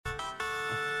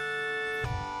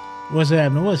What's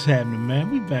happening? What's happening, man?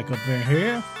 We back up in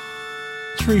here.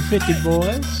 350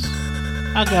 boys.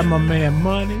 I got my man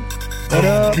Money. What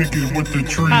up? Kicking with the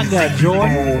tree. I got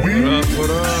Jordan. What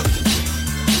up?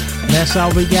 And that's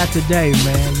all we got today,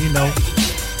 man. You know,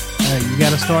 hey, you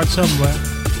got to start somewhere.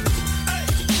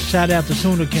 Shout out to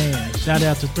Tuna Can. Shout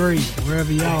out to Three,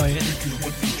 wherever y'all at.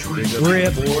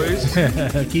 Grip.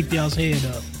 Boys. Keep y'all's head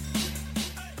up.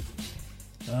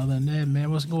 Other than that,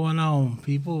 man, what's going on,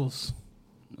 peoples?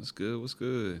 What's good? What's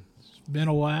good? It's been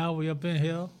a while. We up in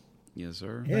here. Yes,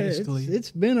 sir. Yeah, Basically.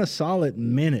 it's been a solid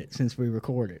minute since we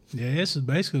recorded. Yeah, this is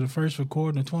basically the first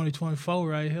recording of 2024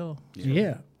 right here.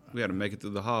 Yeah. We had to make it through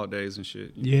the holidays and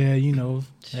shit. Yeah, you know,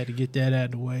 had to get that out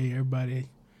of the way. Everybody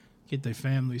get their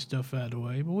family stuff out of the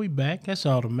way. But we back. That's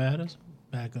all that matters.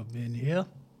 Back up in here.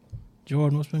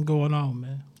 Jordan, what's been going on,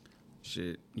 man?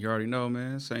 Shit, you already know,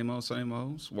 man. Same old, same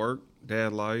old. It's work,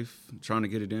 dad life. Trying to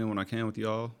get it in when I can with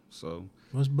y'all. So,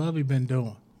 What's Bubby been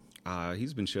doing?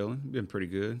 he's been chilling. Been pretty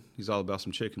good. He's all about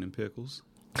some chicken and pickles.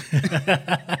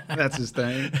 That's his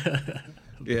thing.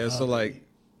 Yeah, so like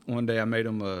one day I made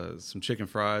him some chicken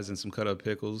fries and some cut up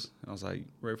pickles. I was like,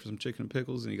 ready for some chicken and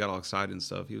pickles? And he got all excited and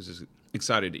stuff. He was just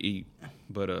excited to eat.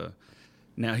 But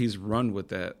now he's run with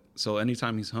that. So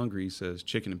anytime he's hungry, he says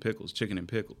chicken and pickles, chicken and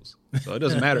pickles. So it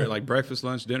doesn't matter. Like breakfast,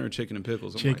 lunch, dinner, chicken and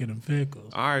pickles. I'm Chicken like, and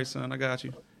pickles. all right, son, I got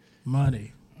you.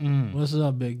 Money. What's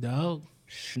up, big dog?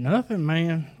 Nothing,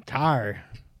 man. Tired.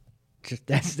 Just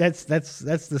that's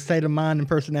the state of mind and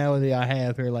personality I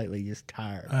have here lately. Just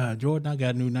tired. Jordan, I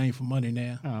got a new name for Money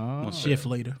now. Oh, Shift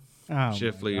leader.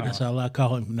 Shift leader, That's all I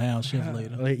call him now, shift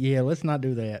leader. yeah. Let's not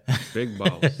do that. big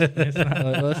boss,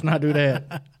 let's not do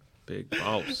that. big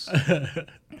boss.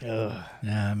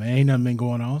 Nah, man, ain't nothing been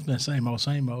going on. It's been same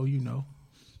old, you know.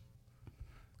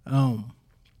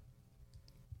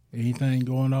 Anything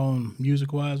going on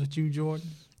music-wise with you, Jordan?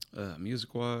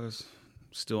 Music-wise,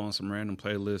 still on some random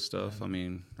playlist stuff. I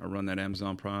mean, I run that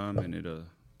Amazon Prime, and it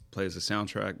plays a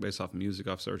soundtrack based off of music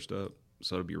I've searched up,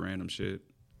 so it'll be random shit.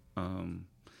 What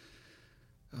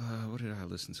did I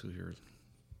listen to here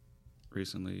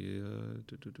recently?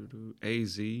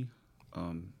 AZ,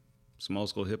 some old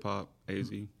school hip hop. AZ,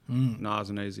 Nas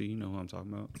and AZ. You know who I'm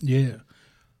talking about? Yeah.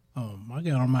 I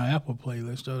got on my Apple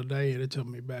playlist the other day, and it took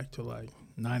me back to like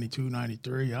 92,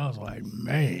 93. I was like,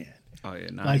 man. Oh yeah,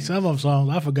 Like some of them songs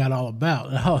I forgot all about.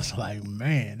 And I was like,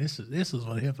 man, this is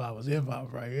what hip hop was hip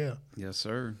hop right here. Yes,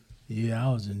 sir. Yeah,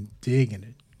 I was digging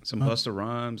it. Some Busta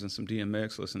Rhymes and some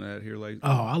DMX. Listen to that here lately.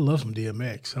 Oh, I love some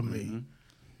DMX. I mean,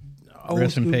 old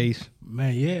Rest in school- peace.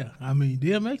 Man, yeah. I mean,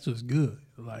 DMX was good.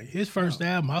 Like his first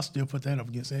album, I'll still put that up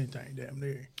against anything damn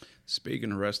near.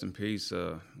 Speaking of rest in peace,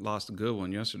 lost a good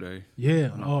one yesterday. Yeah. I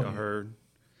don't know if y'all heard.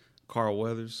 Carl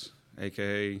Weathers,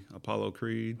 a.k.a. Apollo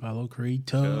Creed. Apollo Creed,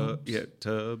 Tubbs.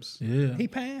 Tubbs. Yeah. He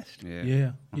passed. Yeah,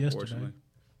 Yeah, yesterday. unfortunately.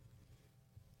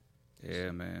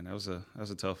 Yeah, man, that was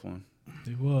a tough one.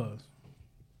 It was.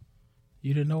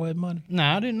 You didn't know that, Money? No,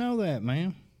 I didn't know that,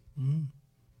 man.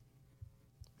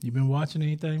 You been watching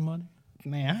anything, Money?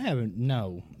 Man, I haven't.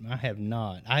 No, I have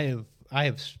not. I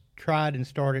have tried and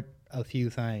started a few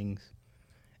things,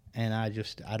 and I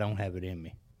don't have it in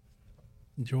me.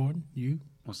 Jordan, you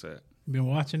What's that? been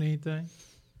watching anything?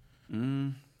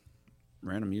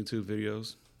 Random YouTube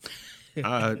videos.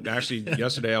 Actually,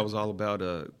 yesterday I was all about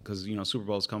because Super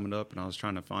Bowl's coming up, and I was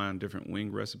trying to find different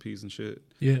wing recipes and shit.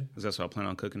 Yeah. Because that's what I plan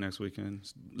on cooking next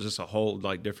weekend. Just a whole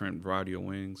different variety of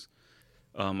wings.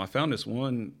 I found this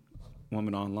one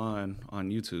woman online on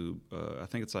YouTube. I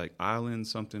think it's like Island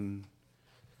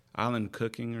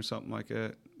Cooking or something like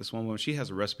that. This one woman, she has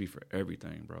a recipe for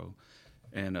everything, bro,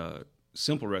 and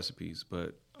simple recipes.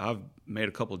 But I've made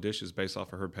a couple of dishes based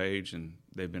off of her page, and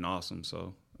they've been awesome. So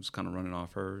I'm just kind of running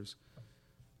off hers.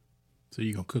 So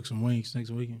you gonna cook some wings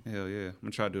next weekend? Hell yeah, I'm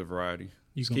gonna try to do a variety.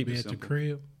 You Just gonna keep be it at the simple.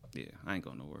 crib? Yeah, I ain't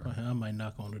going nowhere. I might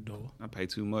knock on the door. I pay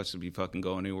too much to be fucking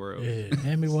going anywhere else. Yeah,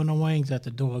 hand me one of the wings at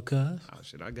the door, cuz. Oh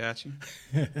shit, I got you.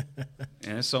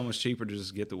 And it's so much cheaper to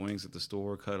just get the wings at the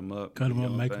store, cut them up, Cut 'em do up,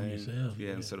 your make own 'em thing. yourself, Yeah,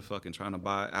 yeah. instead of fucking trying to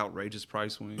buy outrageous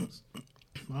price wings.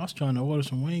 I was trying to order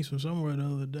some wings from somewhere the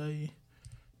other day.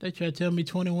 They tried to tell me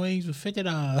 20 wings was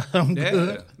 $50. I'm Yeah,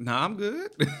 good. nah, I'm good.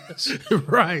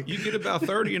 Right. You get about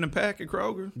 30 in a pack at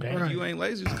Kroger. Right. If you ain't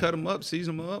lazy, just cut them up,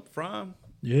 season them up, fry them,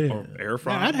 Yeah. or air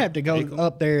fry. Now, I'd have to go bake 'em.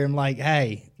 up there and like,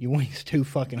 hey, your wings too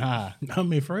fucking high. I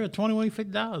mean, for real, 20 wings,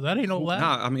 $50. That ain't no lie.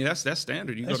 Nah, I mean that's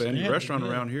standard. You That's go to any standard, restaurant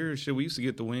yeah. around here. Shit, we used to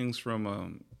get the wings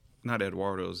from not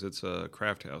Eduardo's. It's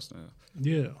Craft House now.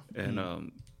 Yeah.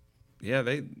 And yeah,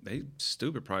 they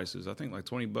stupid prices. I think like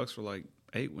 $20 for like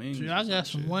 8 wings. See, or I got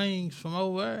some shit. wings from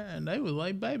over there, and they was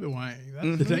like baby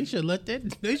wings. They should let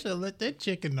that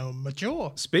chicken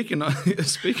mature. Speaking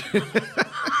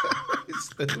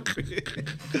stupid.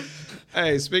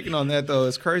 Hey, speaking on that though,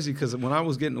 it's crazy because when I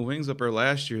was getting the wings up there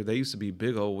last year, they used to be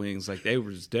big old wings. Like they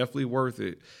were definitely worth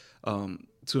it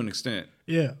to an extent.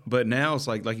 Yeah. But now it's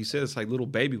like you said, it's like little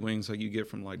baby wings like you get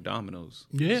from like Domino's.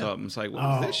 Yeah. So it's like,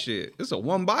 what is this shit? It's a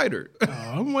one biter.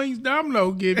 Them wings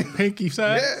Domino give pinky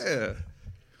size. Yeah.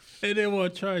 And they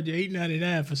want to charge you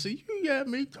 $8.99 for. See, you got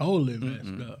me totally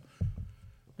messed up.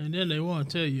 And then they want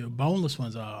to tell you boneless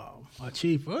ones are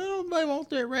cheaper. Well, nobody want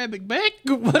that rabbit back.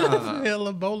 What the hell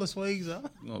the boneless wings are?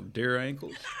 No deer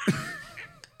ankles.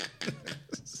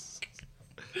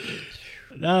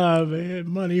 Nah, man.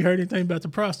 Money. You heard anything about the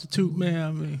prostitute, man?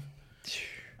 I mean,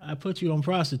 I put you on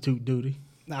prostitute duty.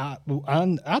 Nah,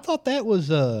 I thought that was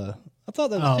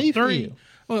T for you.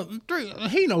 Well, 3.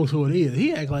 He knows who it is.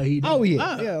 He act like he knows. Oh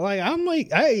yeah. Like I'm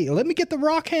like, hey, let me get the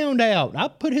rock hound out. I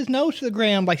put his nose to the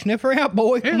ground, like sniff her out,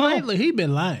 boy. Here Come on. lately, he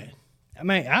been lying. I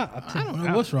mean, I don't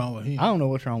know what's wrong with him. I don't know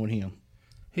what's wrong with him.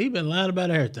 He been lying about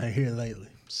everything here lately.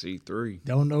 C3.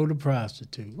 Don't know the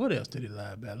prostitute. What else did he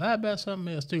lie about? Lied about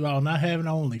something else too. Oh, not having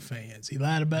OnlyFans. He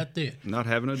lied about that. Not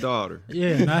having a daughter.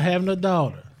 Yeah, not having a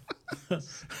daughter.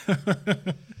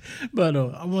 But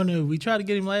I wonder. We tried to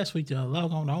get him last week to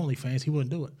log on to OnlyFans. He wouldn't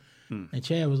do it. And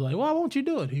Chad was like, "Why won't you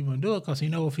do it?" He wouldn't do it because he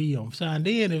know if he signed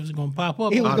in, it was going to pop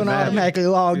up. He was going to automatically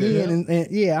log Yeah. in, and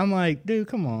yeah, I'm like, dude,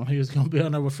 come on. He was going to be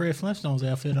on there with Fred Flintstone's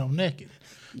outfit on naked.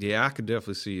 Yeah, I could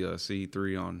definitely see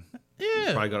C3 on.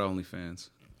 Yeah. Probably got OnlyFans.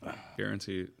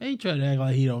 Guaranteed. He tried to act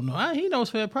like he don't know. He knows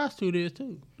who a prostitute is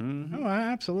too. Oh,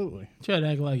 absolutely. Tried to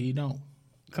act like he don't.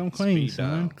 Come clean, Speed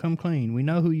son. dial. Come clean. We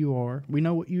know who you are. We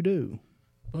know what you do.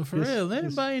 But for real,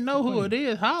 anybody know who it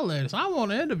is, holler at us. I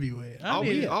want to interview it.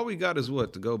 All we got is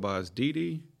what to go by is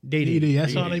DD. DD,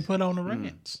 that's all they put on the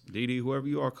rants. DD, whoever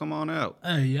you are, come on out.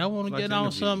 Hey, I want to Like get to on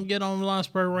interview. something, get on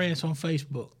Lawrenceburg Rants on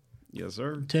Facebook. Yes,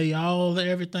 sir. Tell you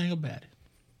everything about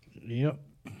it. Yep.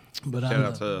 But Shout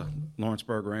out to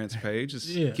Lawrenceburg Rants page. Just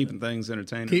keeping things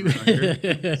entertaining keep around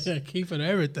here. keeping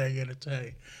everything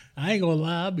entertained. I ain't gonna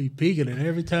lie, I'll be peeking it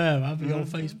every time. I'll be on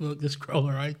Facebook, just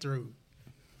scrolling right through.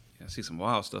 I see some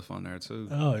wild stuff on there too.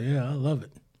 Oh yeah, I love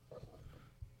it.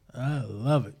 I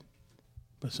love it.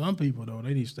 But some people though,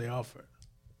 they need to stay off it.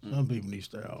 Some people need to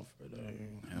stay off it.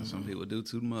 Yeah, some people do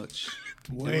too much.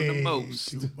 Way Doing the most.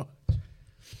 too much.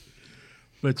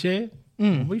 But Chad,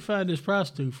 we find this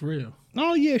prostitute for real.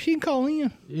 Oh yeah, she can call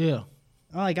in. Yeah.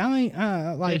 Like I ain't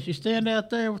Like like she stand out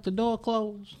there with the door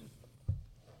closed.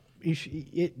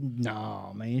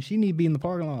 no man, she need to be in the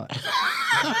parking lot.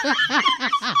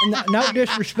 no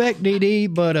disrespect,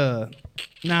 DD, but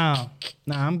no,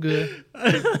 I'm good.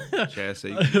 Chad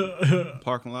said,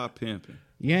 parking lot pimping.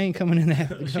 You ain't coming in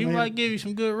that. She might give you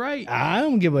some good rate. I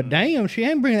don't give a damn. She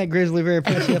ain't bringing that grizzly bear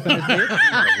pussy up in this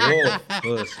bitch. Wolf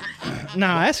pussy.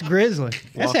 Nah, that's grizzly.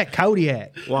 That's that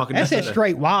Kodiak. Walking That's into that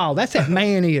straight wild. That's that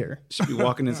man eater. Should be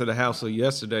walking into the house with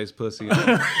yesterday's pussy.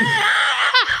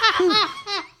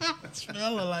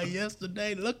 Smelling like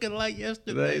yesterday, looking like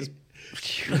yesterday.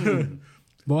 Today's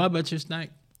Boy, I bet you stink.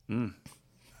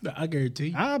 I guarantee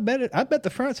you. I bet the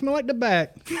front smell like the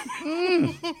back.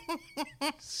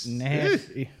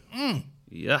 Nasty.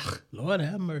 yuck. Lord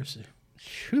have mercy.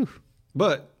 Whew.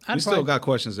 But we I'd still probably- got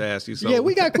questions to ask you. So Yeah,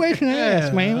 we got questions to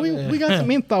ask, man. We got some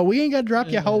info. We ain't got to drop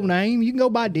your whole name. You can go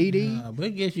by DD. We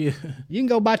get you. You can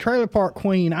go by Trailer Park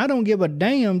Queen. I don't give a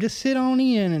damn. Just sit on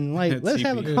in and like let's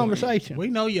have a TP. conversation. We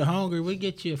know you're hungry. We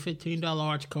get you a $15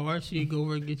 arch card, so you go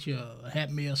over and get you a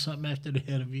Happy Meal or something after the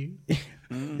interview.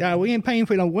 Yeah, we ain't paying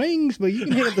for no wings, but you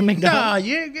can hit up the Nah, McDonald's.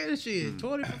 you ain't getting shit.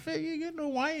 20 for 50, you ain't getting no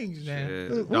wings now.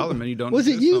 Yeah, dollar menu don't. Was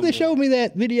it exist you no that more. showed me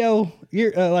that video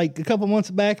like a couple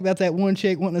months back about that one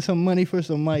chick wanting some money for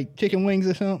some like chicken wings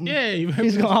or something? Yeah, you remember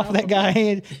He's gonna this offer that guy a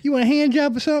hand. You want a hand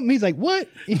job or something? He's like, what?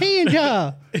 A hand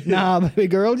job? Nah, baby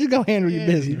girl, just go handle your You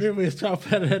business. remember we was talking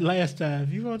about that last time.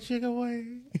 You want chicken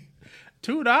wings?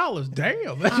 $2.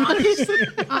 Damn.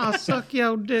 That's I'll suck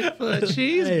your dick for a Hey,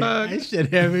 cheeseburger. I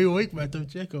shit every week about them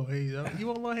chicken wings. You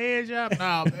want a little hand job?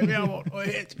 Nah, baby, I want no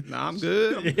hand job. Nah, I'm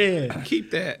good. Yeah.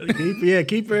 Keep that.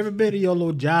 Keep every bit of your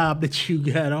little job that you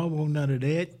got. I don't want none of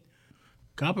that.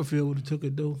 Copperfield would have took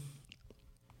it though.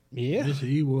 Yeah. Yes,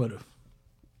 he would have.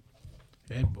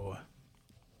 That boy.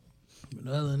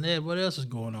 But other than that, what else is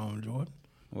going on, Jordan?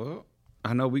 Well,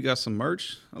 I know we got some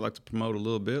merch. I'd like to promote a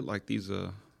little bit, like these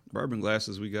bourbon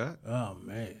glasses we got. Oh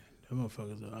man, them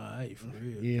motherfuckers are all right for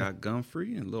real. Yeah. Got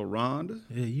Gumfrey and Lil Rhonda.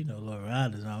 Yeah, you know, Lil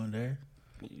Riders on there.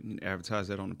 You can advertise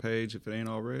that on the page if it ain't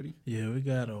already. Yeah, we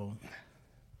got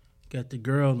Got the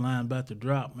girl line about to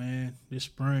drop, man, this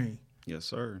spring. Yes,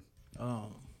 sir.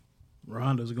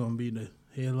 Rhonda's going to be the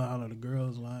headline of the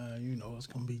girls line. You know, it's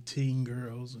going to be teen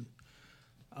girls. And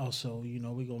also, you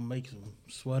know, we're going to make some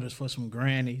sweaters for some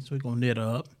grannies. We're going to knit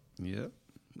up. Yep.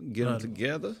 Get them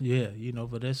together. Yeah, you know,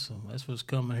 but that's what's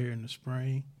coming here in the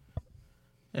spring.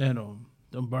 And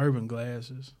them bourbon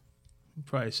glasses. We'll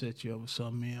probably set you up with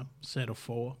something in. Set of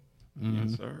 4.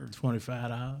 Yes, sir.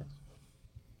 $25.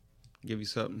 Give you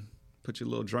something. Put your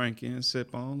little drink in,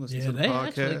 sip on, listen Yeah, to the they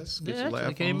podcast. actually, Get your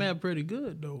laugh came on. out pretty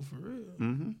good, though, for real.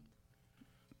 Mm-hmm.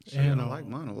 Shit, And, I like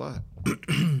mine a lot.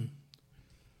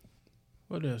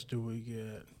 What else do we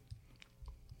got?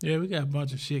 Yeah, we got a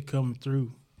bunch of shit coming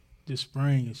through this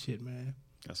spring and shit, man.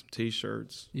 Got some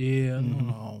T-shirts. Yeah,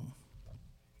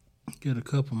 get a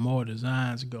couple more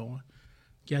designs going.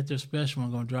 Got their special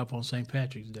one going to drop on St.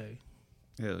 Patrick's Day.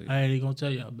 Hell yeah. I ain't even going to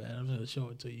tell y'all about it. I'm going to show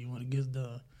it to you when it gets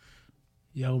done.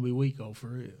 Y'all going to be weak on for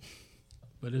real.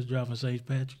 But it's dropping St.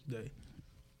 Patrick's Day.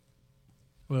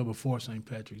 Well, before St.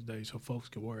 Patrick's Day, so folks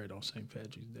can wear it on St.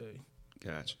 Patrick's Day.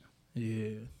 Gotcha.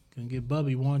 Yeah. Gonna get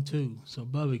Bubby one, too, so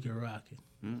Bubby can rock it.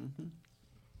 Mm-hmm.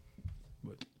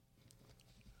 But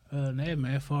other than that,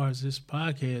 man, as far as this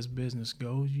podcast business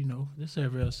goes, you know, this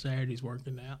every other Saturday's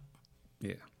working out.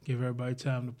 Yeah. Give everybody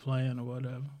time to plan or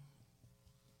whatever.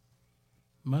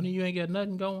 Money, you ain't got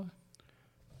nothing going?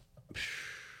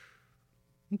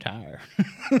 I'm tired.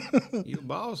 You a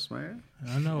boss, man.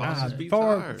 I know. Bosses be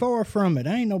far, tired. far from it.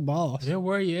 I ain't no boss. They'll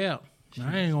wear you out.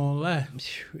 I ain't gonna lie.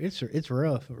 It's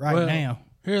rough right Well, now.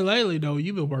 Here lately, though,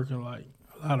 you've been working like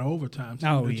a lot of overtime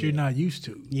Oh, that yeah. you're not used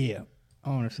to. Yeah,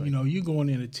 honestly. You know, you going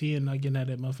in at 10, not getting out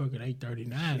that motherfucker at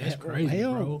 8:39. That's crazy,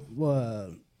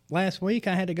 bro. Last week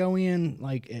I had to go in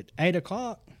like at 8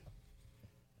 o'clock.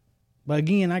 But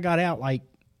again, I got out like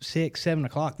 6, 7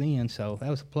 o'clock then, so that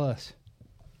was a plus.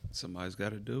 Somebody's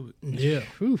got to do it. Yeah.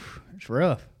 Oof, it's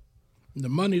rough. The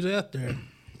money's out there.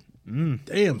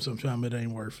 Damn, sometimes it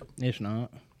ain't worth it. It's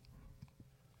not.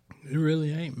 It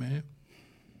really ain't, man.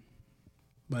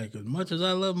 Like, as much as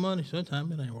I love money,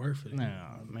 sometimes it ain't worth it. No,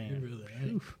 It man. really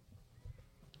ain't.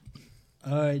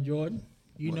 All right, Jordan.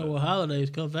 You know what holidays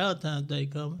come, Valentine's Day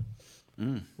coming.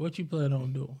 What you plan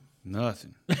on doing?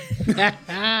 Nothing. God,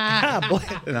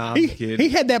 Nah, I'm he kidding.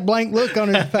 had that blank look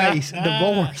on his face.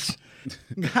 Divorce.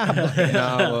 God bless.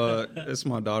 No, it's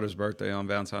my daughter's birthday on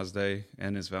Valentine's Day,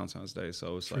 and it's Valentine's Day,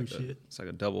 so it's like True shit. it's like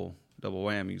a double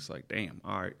whammy. It's like, damn,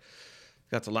 all right,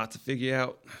 got a lot to figure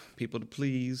out, people to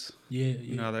please. Yeah,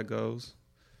 You know how that goes.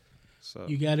 So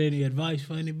You got any advice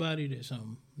for anybody that's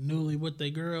newly with their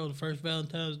girl the first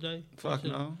Valentine's Day? fuck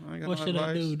no, I ain't got What no should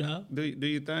I advice. do, dog? Do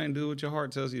your thing. Do what your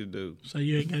heart tells you to do. So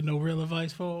you ain't got no real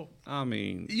advice for 'em? I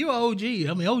mean, You an OG.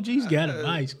 I mean, OG's got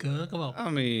advice, cuz. Come on.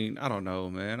 I don't know,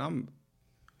 man.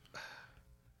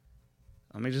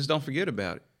 Just don't forget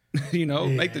about it. You know,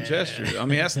 make the gesture. I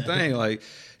mean, that's the thing. Like,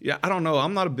 yeah, I don't know.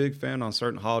 I'm not a big fan on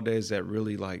certain holidays that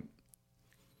really like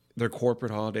they're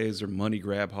corporate holidays, they're money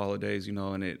grab holidays, you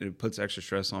know, and it puts extra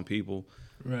stress on people.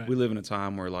 Right. We live in a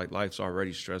time where like life's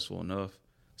already stressful enough.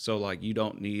 So like you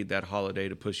don't need that holiday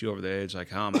to push you over the edge. Like,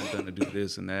 how am I going to do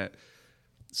this and that?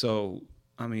 So,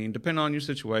 I mean, depending on your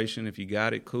situation, if you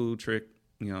got it, cool, trick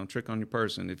on your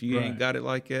person. If you ain't got it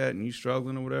like that and you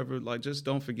struggling or whatever, like just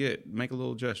don't forget, make a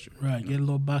little gesture. Right. Get a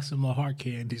little box of little heart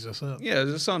candies or something. Yeah,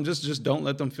 just something. Just don't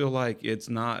let them feel like it's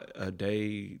not a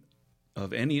day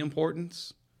of any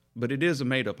importance, but it is a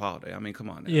made up holiday. I mean, come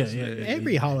on. Now. Yeah, It's- yeah.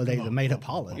 Every holiday's a made up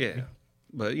holiday. yeah.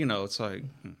 But you know, it's like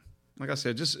I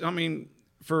said,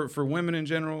 for women in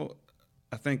general,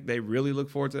 I think they really look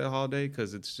forward to that holiday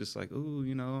because it's just like, ooh,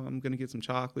 you know, I'm gonna get some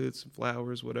chocolates, some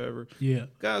flowers, whatever. Yeah.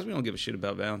 Guys, we don't give a shit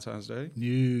about Valentine's Day.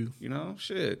 You. You know,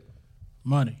 shit.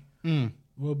 Money. What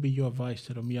would be your advice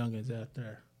to them youngins out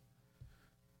there?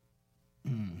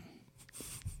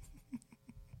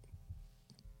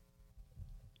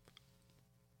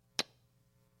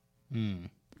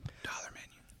 Dollar menu.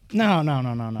 No,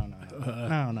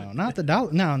 not the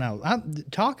dollar. No. I'm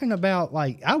talking about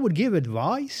like I would give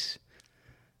advice,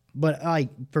 but like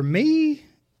for me,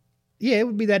 yeah, it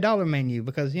would be that dollar menu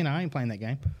because you know I ain't playing that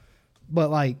game. But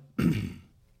like,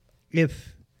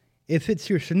 if it's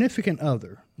your significant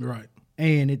other, Right.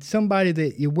 and it's somebody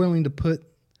that you're willing to put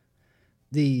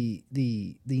the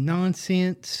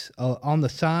nonsense on the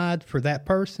side for that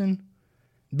person,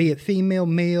 be it female,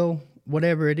 male,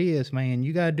 whatever it is, man,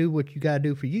 you got to do what you got to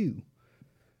do for you.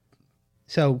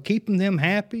 So keeping them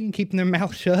happy and keeping their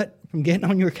mouth shut from getting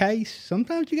on your case,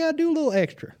 sometimes you got to do a little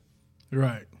extra.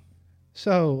 Right.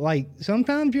 So, like,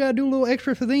 sometimes you got to do a little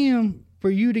extra for them for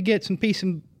you to get some peace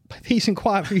peace and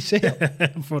quiet for yourself.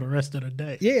 for the rest of the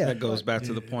day. Yeah. That goes back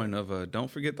to the point of don't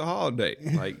forget the holiday.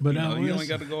 Like, But you ain't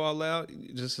got to go all out.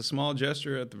 Just a small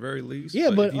gesture at the very least. Yeah,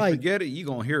 but if you like- forget it, you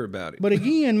gonna hear about it. But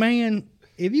again, man,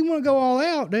 if you want to go all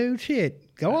out, dude,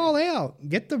 shit, go all out.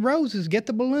 Get the roses, get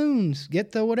the balloons,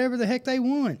 get the whatever the heck they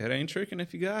want. That ain't tricking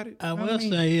if you got it. I will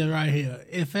say it right here.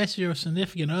 If that's your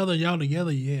significant other, y'all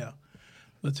together, yeah.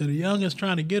 But to the youngest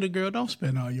trying to get a girl, don't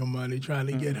spend all your money trying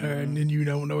to get her, and then you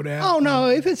don't know that. Oh no,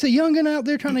 if it's a youngin out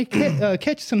there trying to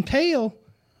catch some tail,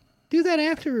 do that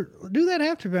after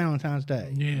Valentine's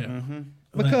Day. Yeah.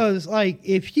 Because like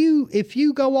if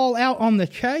you go all out on the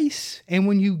chase and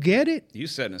when you get it You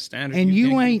setting a standard, and you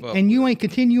can't ain't keep up and you with. ain't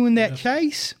continuing that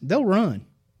chase, they'll run.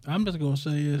 I'm just gonna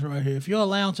say this right here. If your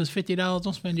allowance is $50,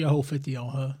 don't spend your whole $50 on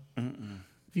her.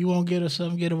 If you want to get her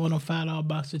something, get her one of them $5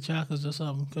 box of chocolates or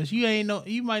something. Because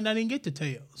you might not even get the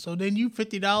tail. So then you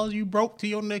 $50, you broke to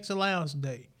your next allowance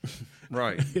day.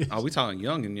 Right? Are we talking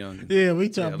young and young? Yeah, we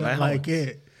talking about like allowance.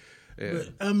 that. Yeah.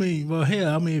 But, I mean, well,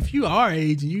 hell, if you our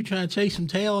age and you trying to chase some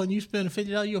tail and you spend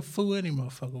 $50, you're a fool any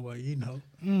motherfucker way, you know.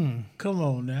 Come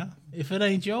on now. If it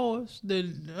ain't yours,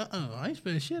 then I ain't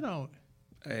spending shit on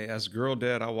it. Hey, as a girl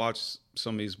dad, I watch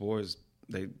some of these boys.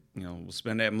 They, will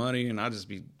spend that money, and I just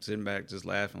be sitting back, just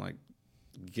laughing, like,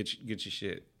 get your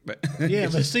shit. But Yeah,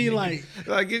 but see, like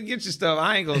get your stuff.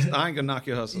 I ain't gonna knock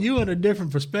your hustle. you in a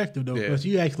different perspective though, Yeah. because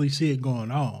you actually see it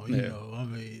going on. You Yeah. know, I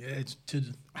mean, it's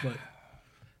but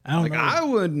I don't Like know. I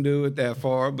wouldn't do it that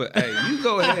far, but hey, you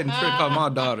go ahead and trick on my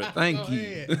daughter. Thank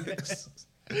you.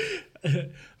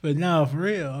 But no, for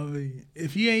real. I mean,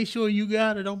 if you ain't sure you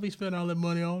got it, don't be spending all that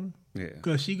money on her. Yeah.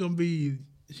 Because she gonna leave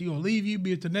you,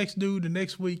 be with the next dude the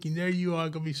next week, and there you are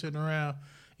gonna be sitting around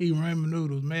eating ramen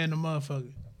noodles, man, the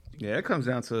motherfucker. Yeah, it comes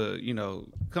down to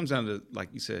like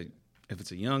you said, if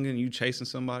it's a youngin, you chasing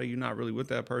somebody, you're not really with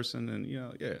that person, and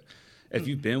if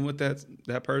you've been with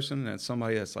that person and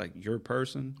somebody that's like your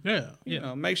person, Yeah.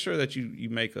 make sure that you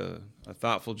make a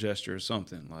thoughtful gesture or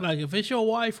something. Like if it's your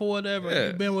wife or whatever, Yeah.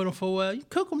 you've been with them for a while, you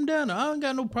cook them dinner. I ain't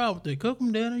got no problem with that. Cook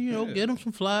them dinner, get them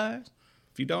some flies.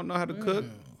 If you don't know how to cook,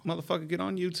 motherfucker, get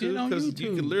on YouTube on because you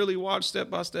YouTube. can literally watch step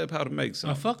by step how to make A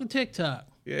something. fucking TikTok.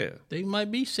 Yeah. They might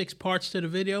be 6 parts to the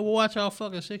video. We'll watch all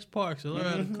fucking 6 parts and learn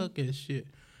how to cook that shit.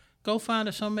 Go find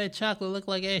us some of that chocolate look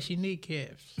like ashy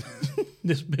kneecaps.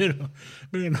 This been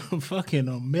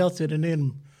fucking melted and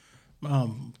then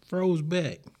froze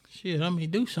back. Shit,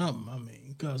 do something.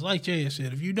 Because like Jay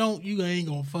said, if you don't, you ain't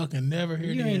gonna fucking never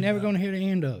hear You the ain't end never of it. gonna hear the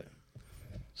end of it.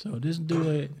 So just do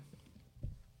it.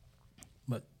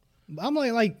 But I'm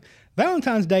like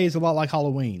Valentine's Day is a lot like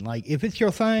Halloween. Like if it's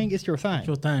your thing, it's your thing. it's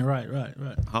your thing, right.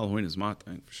 Halloween is my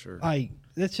thing for sure. Like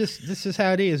this is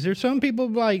how it is. There's some people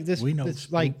like this. We know That's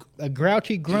spook. like a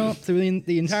grouchy grump through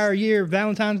the entire year.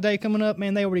 Valentine's Day coming up,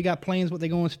 man. They already got plans what they're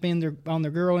going to spend on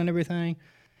their girl and everything,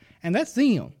 and that's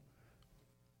them.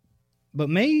 But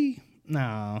me, no,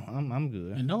 I'm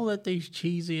good. And don't let these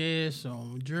cheesy ass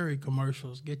jewelry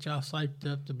commercials get y'all psyched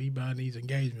up to be buying these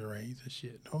engagement rings and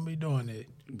shit. Don't be doing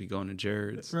that. Be going to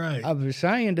Jared's. Right. I was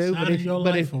saying, dude, Signing your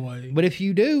life away. but if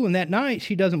you do, and that night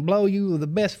she doesn't blow you the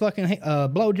best fucking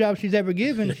blowjob she's ever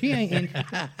given, she ain't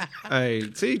interested. Hey,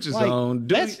 teach his Like, own.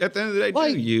 that's- At the end of the day,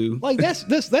 Like do you? Like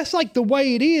that's like the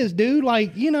way it is, dude.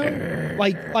 Like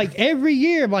like every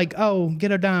year, like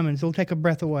get her diamonds, it'll take her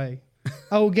breath away.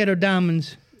 Get her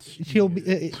diamonds, she'll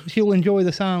enjoy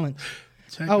the silence.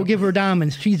 Give her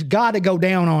diamonds, she's got to go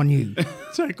down on you.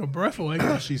 Take her breath away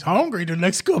because she's hungry the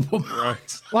next couple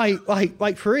months.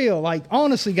 Like for real. Like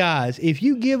honestly, guys, if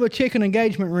you give a chick an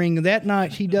engagement ring and that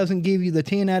night she doesn't give you the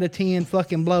 10 out of 10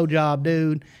 fucking blowjob,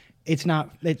 dude, it's not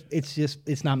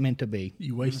meant to be.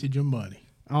 You wasted your money.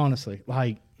 Honestly,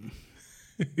 like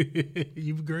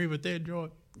You agree with that,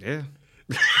 Jordan? Yeah.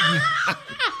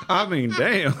 I mean,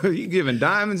 damn, you giving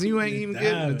diamonds, you ain't even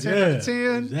getting a 10 out of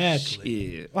 10?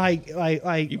 Exactly. Shit.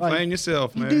 like You playing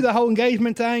yourself, you man. do the whole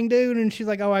engagement thing, dude, and she's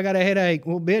like, I got a headache.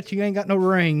 Well, bitch, you ain't got no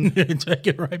ring. Take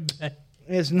it right back.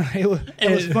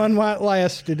 It was fun while it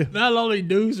lasted. Not only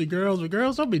dudes and girls, but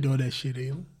girls don't be doing that shit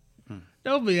either.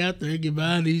 Don't be out there get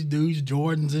buying these dudes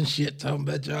Jordans and shit talking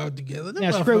about y'all together. Them Now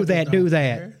screw motherfuckers that. don't Do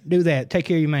care. that. Do that. Take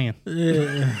care of your man.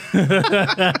 Yeah.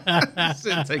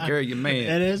 Sit, take care of your man.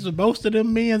 And it's most of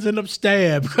them men's end up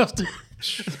stabbed because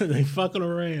they fucking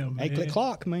around, man. 8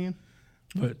 o'clock, man.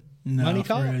 But no, Money for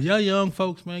talks. real. Y'all young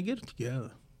folks, man, get it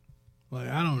together. Like,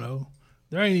 I don't know.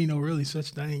 There ain't even no really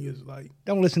such thing as like.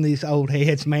 Don't listen to these old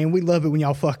heads, man. We love it when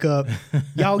y'all fuck up.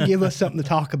 Y'all give us something to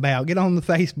talk about. Get on the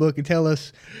Facebook and tell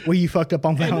us where you fucked up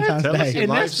on Valentine's tell us Day. your And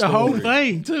life that's the whole story.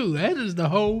 thing, too. That is the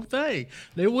whole thing.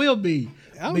 There will be.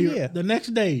 Oh, yeah. The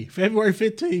next day, February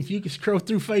 15th, you can scroll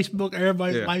through Facebook,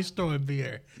 everybody's Yeah. life story be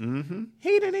there. Mm-hmm.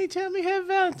 He didn't even tell me Happy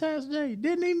Valentine's Day.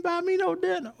 Didn't even buy me no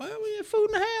dinner. Well, we had food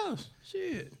in the house.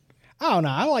 Shit. I don't know.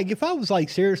 I like if I was like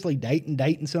seriously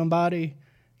dating somebody.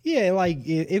 Yeah, like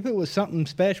if it was something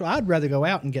special, I'd rather go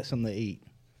out and get something to eat.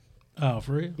 Oh,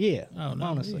 for real? Yeah, Oh, no,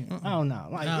 honestly, yeah. I don't know.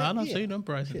 Like, No, I don't yeah. see them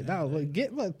prices. Shit, no,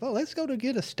 let's go to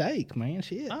get a steak, man.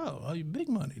 Shit, Oh, you big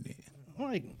money then.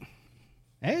 like,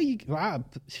 hey,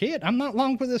 shit. I'm not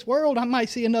long for this world. I might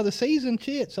see another season.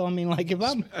 Shit. So I mean, like, if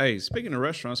I'm Hey, speaking of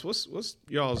restaurants, what's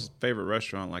y'all's favorite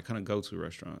restaurant? Like, kind of go to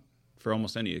restaurant for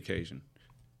almost any occasion.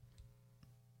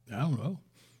 I don't know.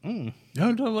 You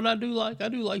don't know what I do like? I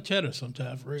do like cheddar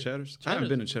sometimes, for real. Cheddar's. I haven't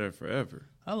been to Cheddar forever.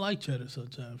 I like cheddar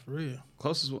sometimes, for real.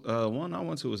 Closest one I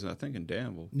went to was I think in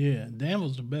Danville. Yeah,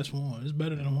 Danville's the best one. It's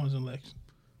better than the ones in Lexington.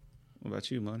 What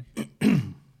about you, Money?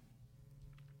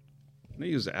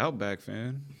 He was an Outback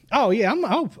fan. oh yeah,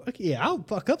 I'll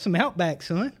fuck up some Outback,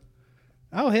 son.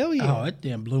 Oh hell yeah. Oh, that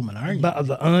damn blooming onion. But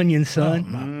the onion,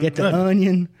 son. Get the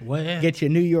onion. Well, Get your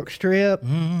New York strip,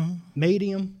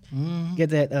 medium. Get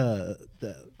that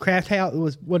the Kraft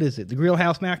House. What is it? The Grill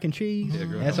House mac and cheese.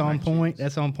 Grill That's House on mac and point. cheese.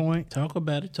 That's on point. talk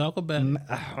about it. Talk about it.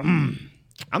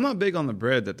 I'm not big on the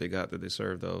bread that they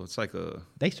serve though. It's like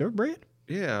They serve bread.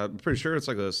 yeah, I'm pretty sure it's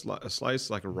like a slice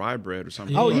like a rye bread or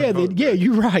something. Oh Or yeah, colored yeah. bread.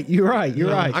 You're right. You're right. You're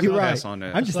Yeah, right. I You're can right. pass on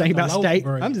that. I'm just It's thinking like about a loaf steak.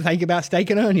 bread. I'm just thinking about steak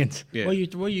and onions. Yeah.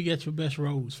 Where you get your best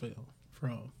rolls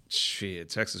from? Shit,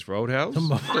 Texas Roadhouse.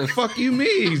 What the fuck you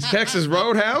mean? Texas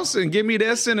Roadhouse and give me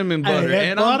that cinnamon Hey, butter, that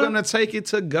and butter? I'm gonna take it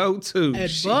to go to. That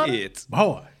Shit. butter?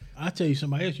 Boy, I tell you,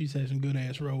 somebody else used to have some good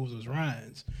ass rolls as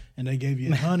Ryan's, and they gave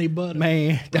you honey butter.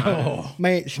 Man, don't.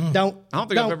 Don't. I don't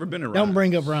think I've ever been to Don't Ryan's.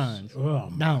 bring up Ryan's. Oh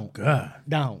my Don't. God.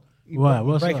 Don't. Why?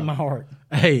 What's breaking up? my heart.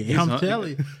 Hey, I'm honey- telling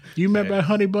you. Do you remember that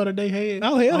honey butter they had?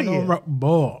 Oh, hell On the yeah.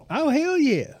 Boy. Oh hell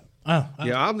yeah.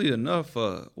 Yeah, oddly enough,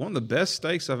 one of the best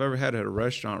steaks I've ever had at a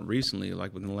restaurant recently,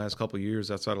 like within the last couple of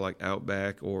years, outside of like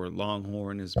Outback or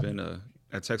Longhorn, has been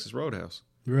at Texas Roadhouse.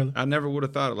 Really? I never would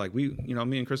have thought it. Like me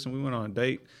and Kristen, we went on a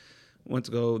date. Went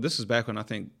to go. This is back when I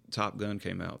think Top Gun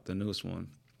came out, the newest one,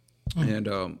 and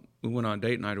we went on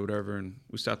date night or whatever, and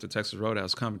we stopped at Texas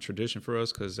Roadhouse. Kind of a tradition for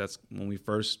us because that's when we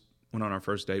first went on our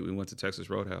first date. We went to Texas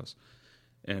Roadhouse,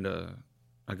 and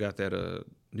I got that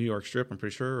New York strip. I'm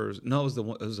pretty sure. It was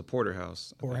a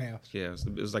porterhouse. Porterhouse. Yeah,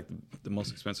 it was like the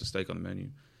most expensive steak on the menu,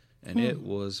 and it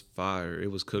was fire.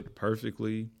 It was cooked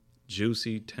perfectly,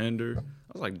 juicy, tender.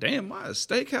 I was like, damn, my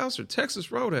steakhouse or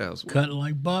Texas Roadhouse? Cutting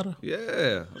like butter?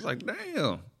 Yeah, I was like,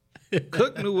 damn.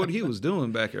 Cook knew what he was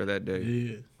doing back there that day.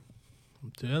 Yeah.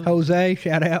 I'm telling you. Jose,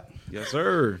 shout out. Yes,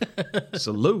 sir.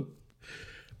 Salute.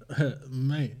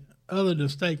 Man. Other than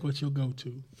steak, what's your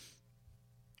go-to?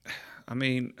 I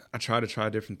mean, I try to try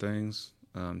different things,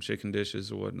 chicken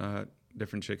dishes or whatnot,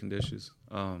 different chicken dishes.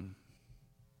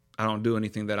 I don't do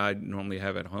anything that I normally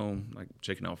have at home, like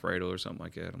chicken Alfredo or something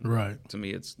like that. Right. To me,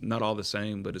 it's not all the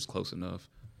same, but it's close enough.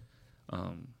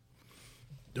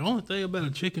 The only thing about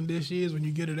a chicken dish is when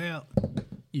you get it out,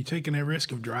 you're taking that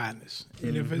risk of dryness.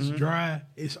 And if it's dry,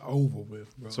 it's over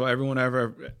with, bro. So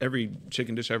every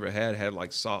chicken dish I ever had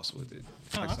like sauce with it,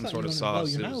 like some sort of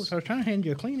sauce. It was- I was trying to hand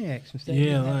you a Kleenex instead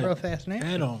Yeah, of like real fast now.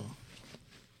 add on.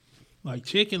 Like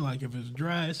chicken, like if it's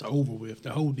dry, it's over with.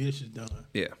 The whole dish is done.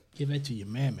 yeah, Give that to your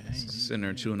mammy. I ain't sitting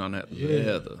there chewing on that Yeah.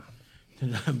 leather.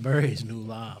 Barry's new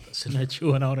lava. Sitting there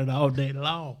chewing on it all day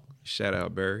long. Shout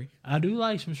out Barry. I do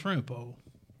like some shrimp, though.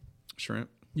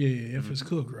 Shrimp. Yeah, if it's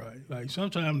cooked right. Like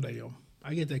sometimes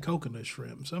I get that coconut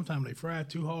shrimp. Sometimes they fry it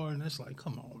too hard, and it's like,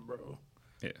 come on, bro.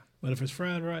 Yeah, But if it's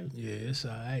fried right, yeah, it's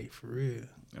all right, for real.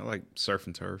 I like surf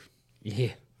and turf.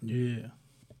 Yeah. Yeah.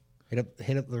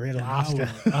 Hit up the red lobster.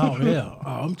 Oh, yeah.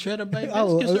 Oh, I'm cheddar, baby.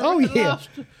 Oh, Let's get some oh, red yeah.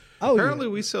 lobster. Oh, Apparently,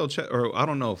 we sell or I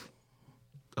don't know if,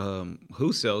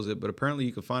 who sells it, but apparently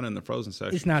you can find it in the frozen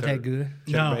section. it's not that good.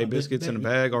 Cheddar No, Bay biscuits in a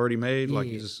bag already made. Like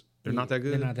you just, they're not that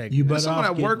good. They're not that You good. better Someone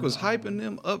off at work getting- was hyping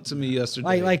them up to me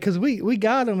yesterday. Like, cause we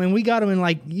got them and we got them in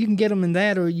like you can get them in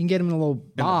that or you can get them in a little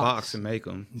in the box. box and make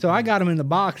them. So I got them in the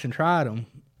box and tried them.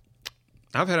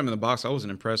 I've had them in the box. I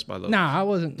wasn't impressed by those. Nah, I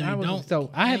wasn't. They I wasn't. don't. So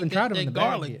I they haven't ain't tried got them in the that bag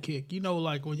garlic yet. kick. You know,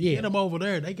 like when you Yeah. get them over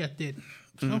there, they got that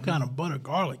some kind of butter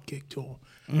garlic kick to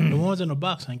them. The ones in the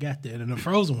box ain't got that, and the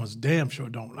frozen ones damn sure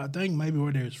don't. I think maybe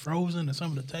where there's frozen and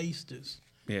some of the taste is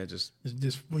Yeah, just it's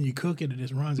just when you cook it, it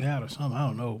just runs out or something. I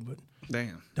don't know, but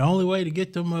damn. the only way to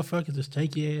get them motherfuckers is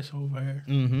take your ass over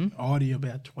there, order you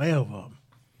about 12 of them,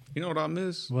 You know what I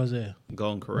miss? What's that?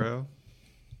 Golden Corral.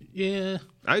 Yeah.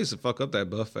 I used to fuck up that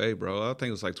buffet, bro. I think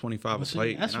it was like 25 a See,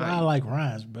 plate. that's and why I like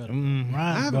Ryan's better. Ryan's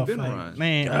I haven't been to buffet.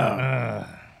 Ryan's.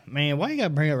 Man, why you gotta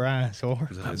bring up Ryan Sore?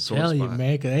 I'm Sore telling you, spot.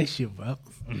 man, because that shit,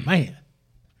 man,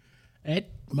 that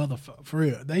motherfucker, for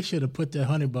real, they should have put that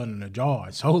honey bun in a jar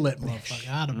and sold that motherfucker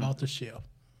out about the shelf.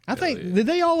 I think did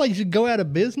they always go out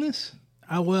of business?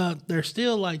 Well, they're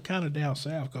still like kind of down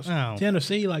south because Oh.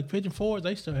 Tennessee, like Pigeon Forge,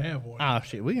 they still have one. Oh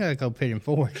shit, we gotta go Pigeon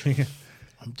Forge.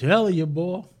 I'm telling you,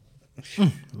 boy.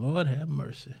 Lord have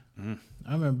mercy.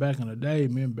 I remember back in the day,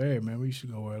 me and Barry, man, we used to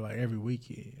go there like every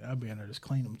weekend. I'd be in there just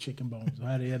clean them chicken bones.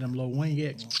 I had them little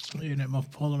wingettes, and that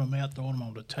motherfucker pulling them out, throwing them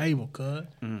on the table, cut.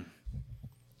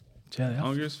 Tell you,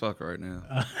 Hungry as fuck right now.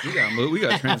 We got to move. We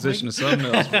got to transition to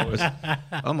something else, boys.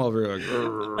 I'm over here like,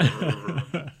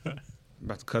 "Grrr."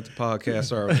 About to cut the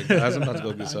podcast already, guys. I'm about to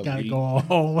go get I something gotta to eat. go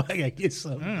home. I gotta get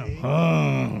something.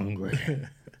 Hungry.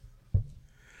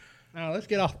 Now let's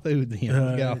get off food then.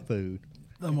 Let's get off food.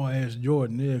 I'm gonna ask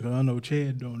Jordan there because I know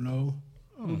Chad don't know.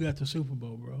 Who got the Super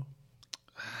Bowl, bro?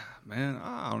 Man,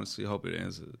 I honestly hope it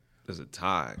ends as a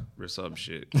tie or some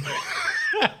shit.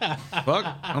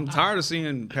 Fuck, I'm tired of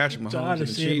seeing Patrick Mahomes Tired and of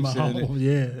the seeing Chiefs. Mahomes,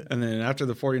 yeah. And then after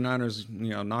the 49ers,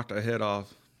 knocked their head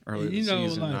off earlier You this know,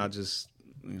 season, like, I just,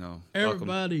 fuck 'em.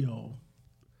 Everybody on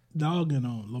dogging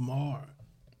on Lamar.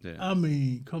 Yeah. I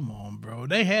mean, come on, bro.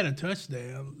 They had a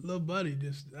touchdown. Little buddy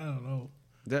just, I don't know.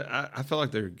 I felt like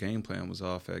their game plan was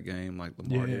off that game. Like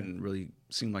Lamar Yeah. didn't really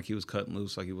seem like he was cutting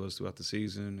loose like he was throughout the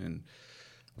season. And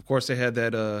of course they had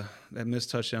that missed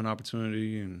touchdown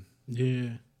opportunity. And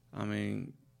Yeah. I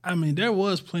mean, there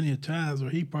was plenty of times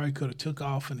where he probably could have took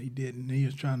off and he didn't. He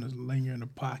was trying to linger in the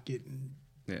pocket. And,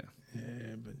 yeah.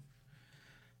 but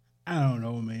I don't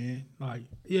know, man. Like,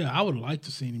 yeah, I would like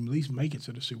to see him at least make it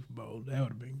to the Super Bowl. That would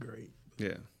have been great.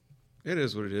 Yeah. It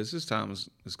is what it is. His time is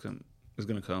going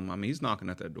to come. I mean, he's knocking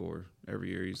at that door every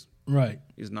year. He's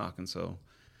knocking. So,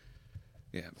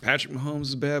 yeah. Patrick Mahomes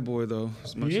is a bad boy, though.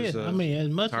 As much as, as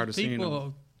much tired as of seeing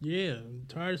people, I'm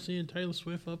tired of seeing Taylor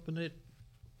Swift up in it.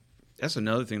 That's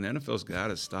another thing. The NFL's got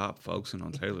to stop focusing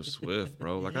on Taylor Swift,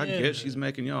 bro. Like, I get she's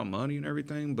making y'all money and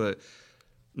everything, but,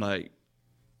 like,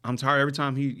 I'm tired every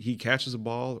time he catches a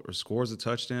ball or scores a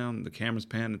touchdown, the camera's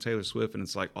panning to Taylor Swift, and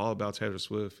it's, like, all about Taylor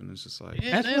Swift, and it's just like...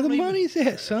 Yeah, That's where the money's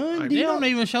at, son. They don't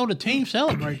even show the team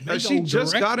celebrating. They she go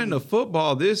just got directly. into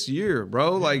football this year,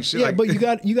 bro. Like, she, Yeah, like, but you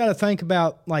got to think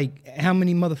about like how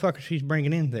many motherfuckers she's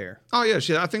bringing in there. oh, yeah,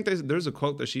 I think there's a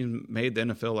quote that she made the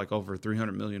NFL, like, over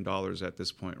 $300 million at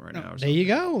this point right now. Or There you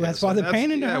go. That's why they're paying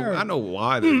into her. I know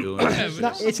why they're doing it.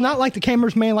 It's not like the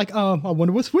camera's man like, I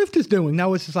wonder what Swift is doing.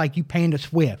 No, it's just like you paying to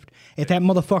Swift. If that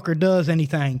motherfucker does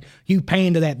anything, you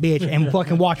paying to that bitch and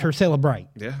fucking watch her celebrate.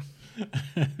 Yeah.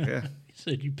 Yeah. He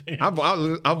said you pay.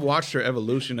 I've watched her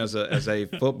evolution as a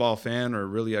football fan, or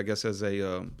really, I guess, as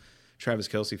a Travis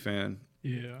Kelce fan.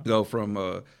 Yeah. Go from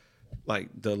kind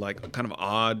of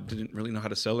odd, didn't really know how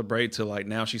to celebrate, to like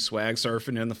now she's swag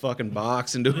surfing in the fucking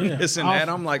box and doing this and that.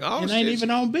 I'm like, oh, It shit. ain't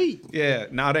even on beat. Yeah,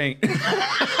 no, it ain't.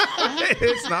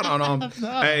 It's not on.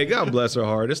 Hey, God bless her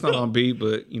heart. It's not on beat,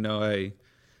 but hey,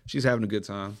 she's having a good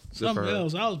time. Good for Something her.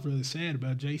 else, I was really sad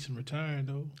about Jason retiring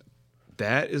though.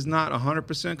 That is not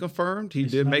 100% confirmed. He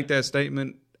did make that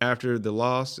statement after the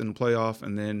loss in the playoff,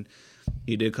 and then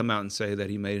he did come out and say that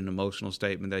he made an emotional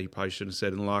statement that he probably shouldn't have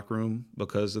said in the locker room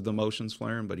because of the emotions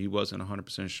flaring, but he wasn't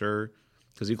 100% sure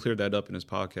because he cleared that up in his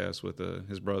podcast with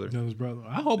his brother. That was brother.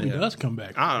 I hope he does come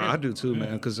back. I do too,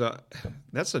 man, because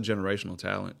that's a generational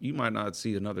talent. You might not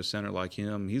see another center like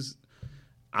him.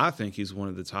 I think he's one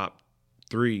of the top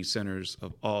 3 centers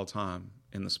of all time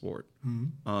in the sport.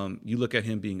 Mm-hmm. You look at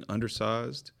him being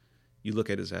undersized, you look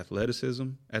at his athleticism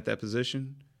at that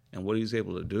position and what he's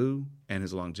able to do and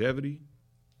his longevity.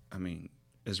 I mean,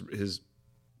 his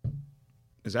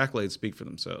accolades speak for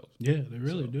themselves. Yeah, they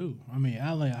really do. I mean,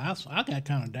 I got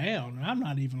kind of down. I'm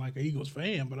not even like an Eagles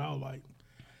fan, but I was like,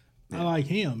 I like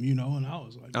him, and I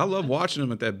was like, I love watching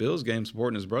him at that Bills game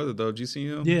supporting his brother, though. Did you see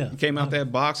him? Yeah. He came out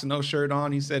that box with no shirt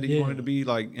on. He said he wanted to be,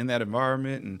 like, in that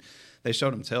environment, and they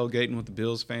showed him tailgating with the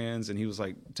Bills fans, and he was,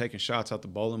 like, taking shots out the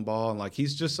bowling ball, and, like,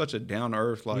 he's just such a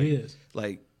down-to-earth,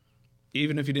 like,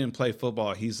 even if he didn't play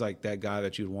football, he's, like, that guy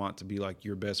that you'd want to be, like,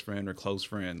 your best friend or close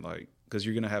friend, like, because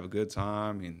you're going to have a good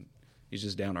time, and he's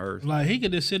just down-to-earth. like he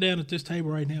could just sit down at this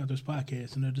table right now at this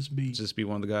podcast and it'll just be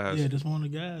one of the guys. Yeah, just one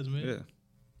of the guys, man. Yeah.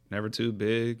 Never too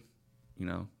big,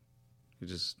 He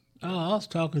just... Oh, I was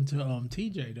talking to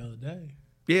TJ the other day.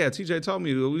 Yeah, TJ told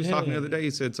me. We was talking the other day.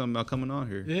 He said something about coming on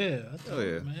here. Yeah, I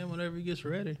thought, man, whenever he gets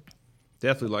ready.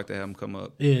 Definitely like to have him come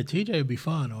up. Yeah, TJ would be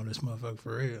fun on this motherfucker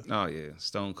for real. Oh, yeah.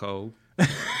 Stone Cold.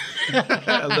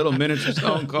 A little miniature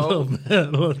Stone Cold.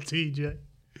 Little TJ.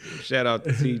 Shout out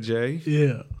to TJ.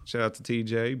 Yeah. Shout out to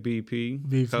TJ, BP,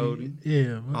 BP. Cody.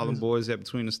 Yeah. All them boys at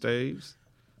Between the Staves.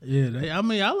 Yeah.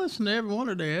 I listen to every one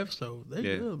of their episodes. They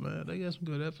good, man. They got some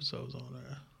good episodes on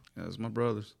there. That's my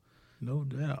brothers. No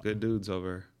doubt. Good dudes over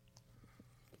there.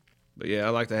 But yeah, I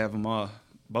like to have them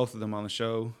both of them on the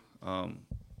show.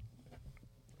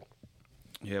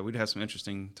 Yeah, we'd have some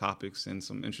interesting topics and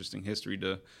some interesting history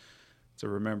to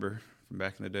remember from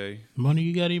back in the day. Money,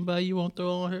 you got anybody you want to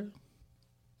throw on here?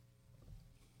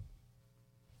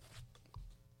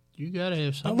 You gotta have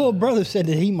My something. little brother said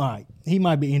that he might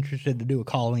be interested to do a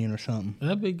call in or something.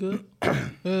 That'd be good.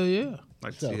 Hell yeah.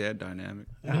 Like to see that dynamic.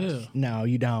 Yeah. No,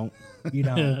 you don't. You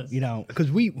don't. You don't. Because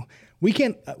we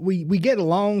get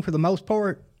along for the most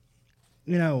part,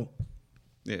 Yeah.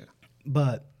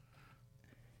 but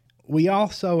we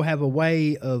also have a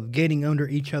way of getting under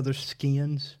each other's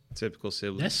skins. Typical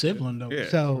siblings. That's sibling though. Yeah.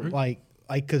 So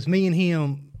because me and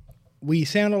him, we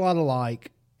sound a lot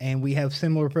alike and we have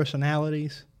similar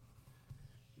personalities,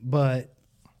 but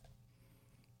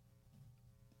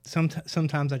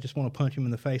sometimes I just want to punch him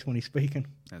in the face when he's speaking.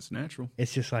 That's natural.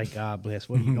 It's just like, God bless,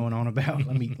 what are you going on about?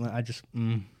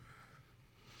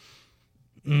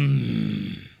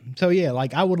 So yeah,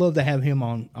 like I would love to have him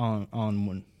on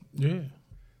one. Yeah.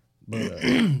 But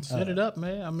set it up,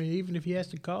 man. I mean, even if he has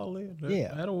to call in,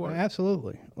 that'll work.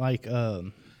 Absolutely. Like,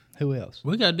 who else?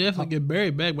 We got to definitely get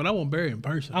Barry back, but I want Barry in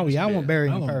person. Oh yeah, I want Barry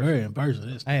in person. Barry in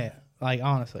person. Yeah, like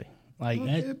honestly, like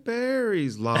Look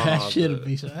Barry's law. that should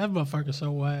be that motherfucker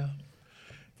so wild.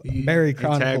 Barry He tagged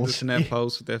Chronicles. us in that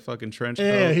post with that fucking trench coat.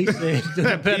 Yeah, he said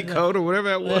that pea coat or whatever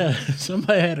that was. Yeah,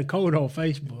 somebody had a code on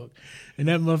Facebook, and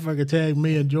that motherfucker tagged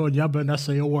me and Jordan. Y'all better not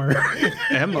say a word.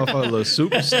 That motherfucker looked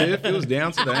super stiff. It was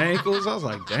down to the ankles. I was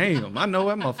like, damn, I know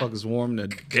that motherfucker's warm in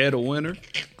the dead of winter.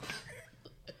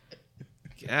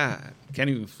 God, can't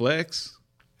even flex.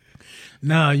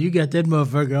 Nah, you got that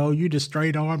motherfucker. Oh, you just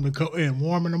straight armed and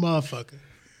warming the motherfucker.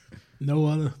 No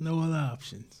other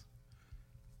options.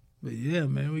 But yeah,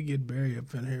 man, we get Barry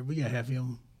up in here. We gotta have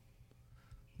him.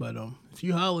 But if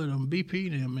you holler at them,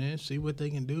 BP them, man, see what they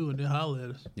can do, and then holler at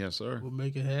us. Yes, sir. We'll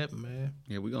make it happen, man.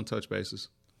 Yeah, we gonna touch bases.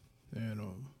 And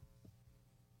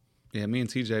Yeah, me and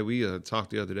TJ, we talked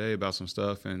the other day about some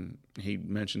stuff, and he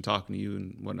mentioned talking to you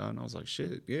and whatnot, and I was like,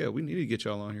 shit, yeah, we need to get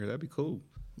y'all on here. That'd be cool.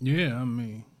 yeah, I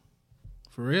mean,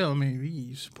 for real, I mean,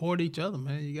 we support each other,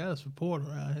 man. You gotta support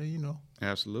around here, you know.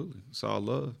 Absolutely. It's all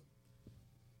love.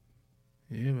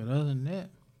 Yeah, but other than that,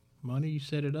 Money, you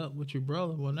set it up with your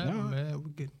brother, whatever, man.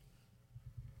 We could.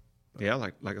 Yeah,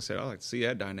 like I said, I like to see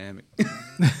that dynamic.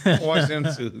 Watch them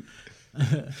too.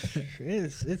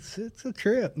 It's a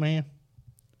trip, man.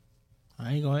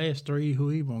 I ain't gonna ask three who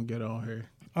he won't get on here.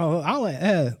 Oh, I'll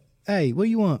hey, what do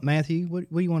you want, Matthew? What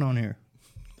do you want on here?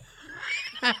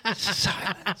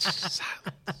 Silence.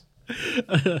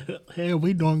 Hell,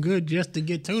 we doing good just to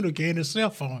get Tuna Can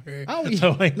himself on here. Oh, yeah.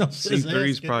 So ain't no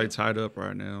C3's probably tied up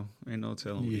right now. Ain't no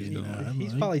telling what he's doing.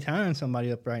 He's probably tying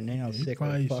somebody up right now, sick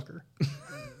probably- fucker.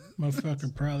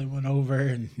 Motherfucker probably went over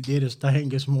and did his thing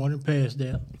this morning, passed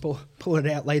out. Pull it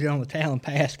out, laid it on the towel, and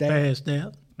passed out. Passed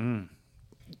out.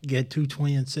 Get two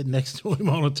twins sitting next to him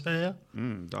on a towel.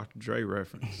 Dr. Dre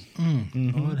reference.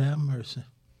 Lord have mercy.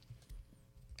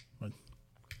 But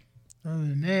other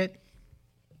than that,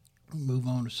 we'll move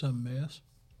on to something else.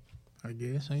 I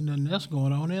guess ain't nothing else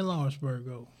going on in Lawrenceburg,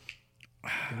 though,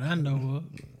 that I know of.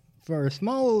 For a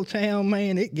small little town,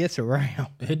 man, it gets around.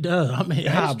 It does. I mean,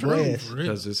 God that's true. bless. For real.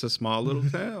 Because it's a small little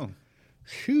town.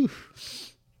 Phew.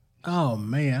 Oh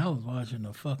man, I was watching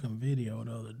a fucking video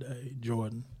the other day,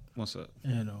 Jordan. What's up?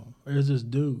 And there's this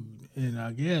dude, and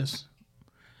I guess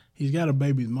he's got a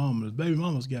baby's mama. His baby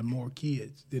mama's got more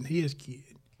kids than his kid,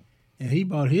 and he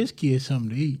bought his kid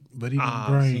something to eat, but he didn't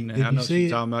bring. Did I know you what see you're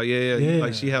it? talking about. Yeah.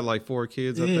 Like she had like 4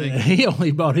 kids, I Yeah, think. he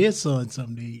only bought his son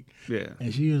something to eat, Yeah.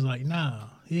 and she was like, "Nah,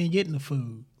 he ain't getting the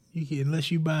food. You can,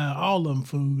 unless you buy all of them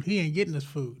food, he ain't getting this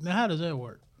food." Now, how does that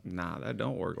work? Nah, that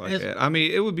don't work like It's- that. I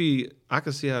mean, it would be, I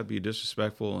could see how it'd be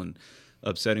disrespectful and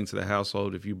upsetting to the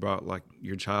household if you brought like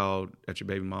your child at your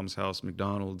baby mom's house,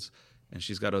 McDonald's, and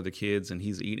she's got other kids and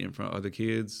he's eating in front of other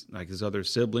kids, like his other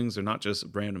siblings. They're not just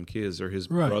random kids, they're his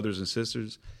Right. brothers and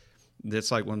sisters.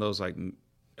 That's like one of those, like,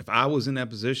 if I was in that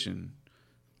position,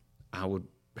 I would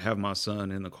have my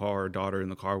son in the car, daughter in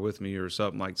the car with me or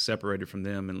something, like separated from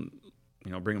them and,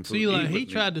 bring them food. See, to like eat he with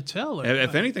me. tried to tell her. If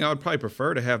like, anything, I would probably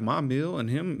prefer to have my meal and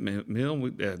him meal.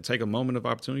 We take a moment of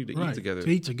opportunity to right, eat together. to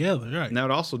eat together, right? Now,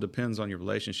 it also depends on your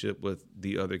relationship with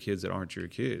the other kids that aren't your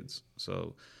kids.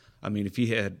 So, I mean, if he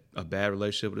had a bad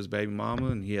relationship with his baby mama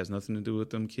and he has nothing to do with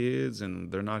them kids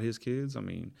and they're not his kids, I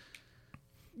mean,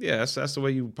 Yeah, that's the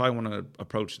way you probably want to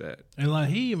approach that. And like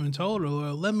he even told her,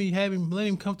 well, let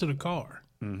him come to the car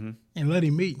and let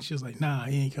him meet. And she was like, nah,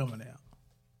 he ain't coming out.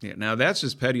 Yeah, now that's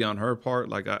just petty on her part.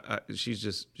 Like,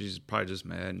 she's probably just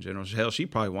mad in general. Hell, she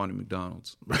probably wanted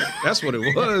McDonald's. That's what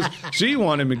it was. She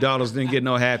wanted McDonald's, didn't get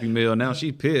no Happy Meal. Now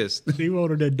she pissed. She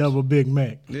ordered that double Big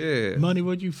Mac. Yeah. Money,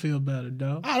 what you feel about it,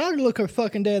 dog? I'd look her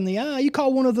fucking dad in the eye. You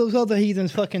call one of those other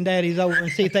heathens fucking daddies over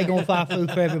and see if they gonna buy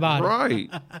food for everybody. Right.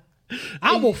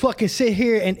 I will fucking sit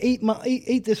here and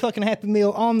eat this fucking Happy Meal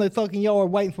on the fucking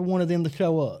yard waiting for one of them to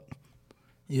show up.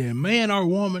 Yeah, man or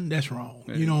woman, that's wrong.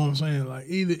 You know what I'm saying? Like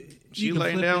either She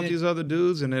laying down with these other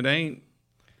dudes, and it ain't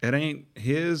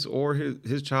his or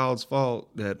his child's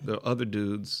fault that the other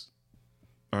dudes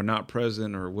are not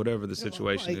present or whatever the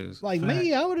situation is. Like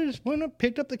me, I would have just went up,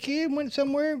 picked up the kid, went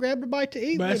somewhere, and grabbed a bite to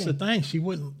eat. But that's with the him.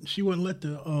 thing. She wouldn't let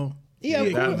the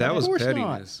That was of course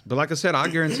pettiness. But like I said, I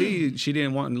guarantee you she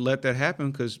didn't want to let that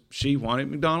happen because she wanted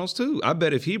McDonald's too. I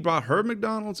bet if he brought her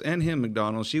McDonald's and him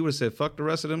McDonald's, she would have said, fuck the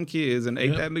rest of them kids and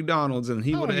ate that McDonald's, and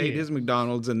he would have ate his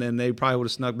McDonald's, and then they probably would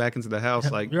have snuck back into the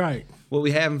house like, right. What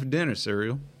we having for dinner,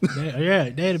 cereal?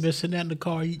 They'd have been sitting out in the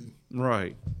car eating.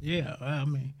 Right. Yeah, I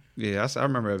mean. Yeah, I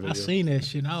remember that video. I seen that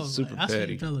shit. I was Super like, I seen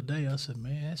petty. it the other day. I said,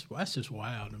 man, that's just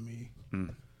wild to me.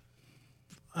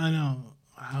 I don't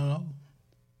know.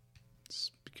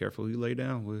 Just be careful who you lay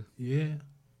down with. Yeah.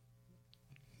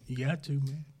 You got to,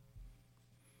 man.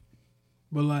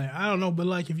 But like, I don't know, but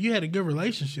like if you had a good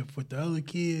relationship with the other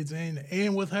kids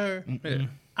and with her,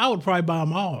 I would probably buy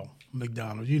them all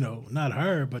McDonald's, not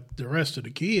her, but the rest of the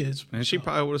kids. And she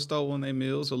probably would have stolen their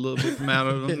meals a little bit from out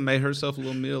of them, made herself a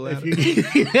little meal out of it.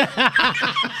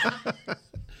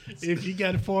 If you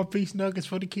got 4-piece nuggets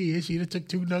for the kids, she'd have took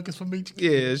 2 nuggets from each kid.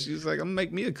 Yeah, she was like, I'm going to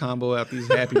make me a combo out these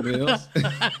Happy Meals.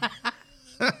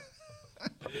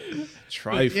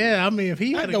 Trifle. Yeah, I mean, if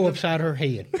he had I'd go upside her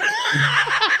head.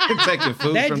 Taking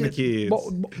food from the kids.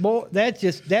 Boy,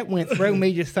 that went through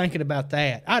me just thinking about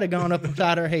that. I'd have gone up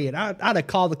upside her head. I'd have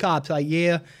called the cops like,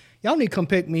 yeah, y'all need to come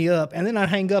pick me up. And then I'd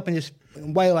hang up and just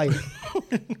waylay.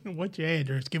 What's your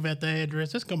address? Give out the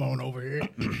address. Just come on over here.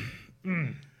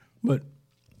 But,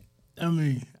 I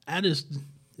mean, it's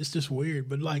just weird.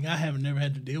 But, like, I haven't never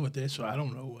had to deal with that, so I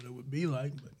don't know what it would be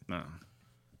like. But. No.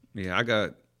 Yeah, I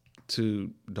got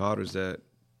 2 daughters that,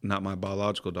 not my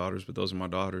biological daughters, but those are my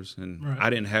daughters. And I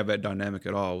didn't have that dynamic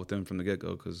at all with them from the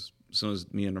get-go because as soon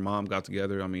as me and their mom got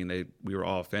together, I mean, we were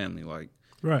all family. Like,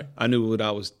 right. I knew what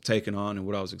I was taking on and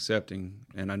what I was accepting,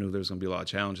 and I knew there was going to be a lot of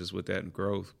challenges with that and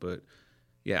growth. But,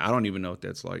 yeah, I don't even know what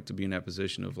that's like to be in that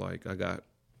position of, like, I got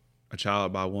a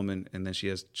child by a woman and then she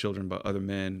has children by other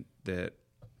men that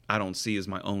I don't see as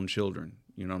my own children.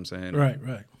 You know what I'm saying?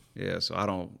 Right. Yeah, so I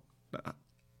don't...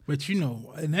 But,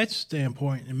 in that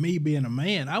standpoint, and me being a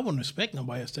man, I wouldn't expect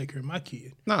nobody else to take care of my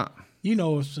kid. Nah.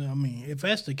 If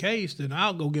that's the case, then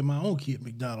I'll go get my own kid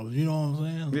McDonald's. You know what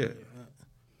I'm saying? Yeah.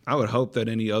 I would hope that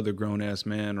any other grown-ass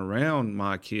man around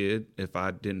my kid, if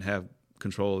I didn't have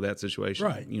control of that situation,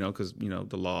 right? Because,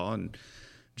 the law and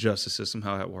justice system,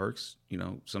 how that works,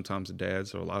 sometimes the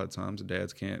dads, or a lot of times the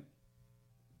dads can't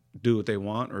do what they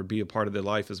want or be a part of their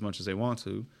life as much as they want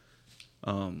to.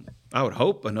 I would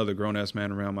hope another grown-ass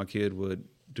man around my kid would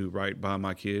do right by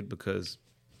my kid because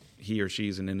he or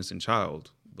she's an innocent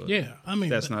child. But yeah, I mean,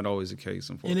 that's not always the case,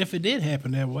 unfortunately. And if it did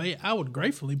happen that way, I would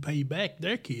gratefully pay back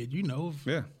their kid,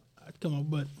 Yeah. I'd come on,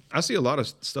 but I see a lot of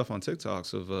stuff on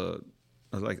TikToks of,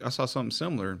 like, I saw something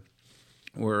similar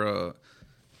where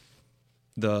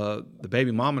the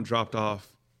baby mama dropped off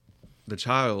the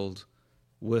child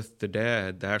with the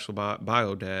dad, the actual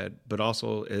bio dad, but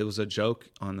also it was a joke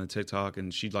on the TikTok,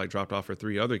 and she like dropped off her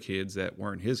 3 other kids that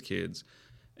weren't his kids,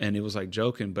 and it was like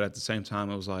joking, but at the same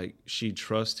time it was like she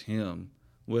trusts him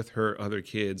with her other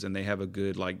kids, and they have a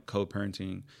good like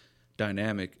co-parenting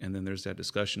dynamic. And then there's that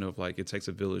discussion of like it takes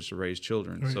a village to raise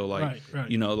children. Right, so like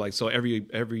right. Like so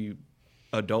every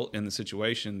adult in the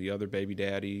situation, the other baby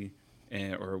daddy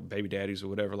or baby daddies or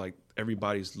whatever, like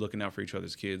everybody's looking out for each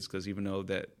other's kids, because even though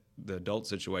that the adult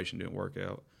situation didn't work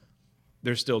out,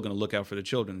 they're still going to look out for the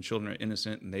children. The children are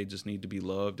innocent, and they just need to be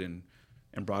loved and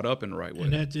brought up in the right way.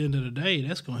 And at the end of the day,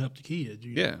 that's going to help the kids.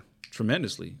 Yeah,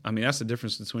 tremendously. I mean, that's the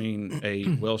difference between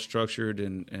a well-structured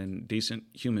and decent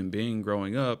human being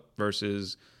growing up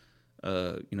versus,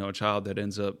 a child that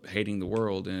ends up hating the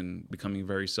world and becoming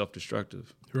very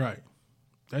self-destructive. Right.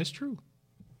 That's true.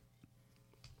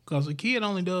 Because a kid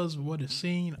only does what is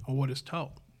seen or what is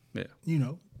taught. Yeah.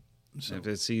 So. If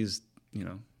it sees,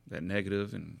 that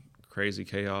negative and crazy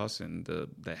chaos and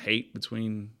the hate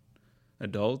between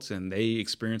adults, and they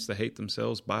experience the hate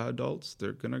themselves by adults,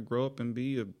 they're going to grow up and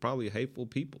be probably hateful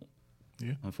people.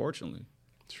 Yeah. Unfortunately.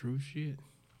 True shit.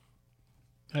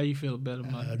 How you feel about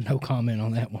it, Mike? No comment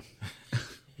on that one.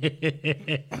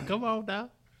 Come on now.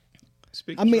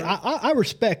 Speak I mean, truth. I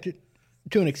respect it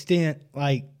to an extent,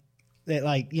 like that,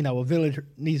 like, you know, a village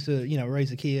needs to, you know,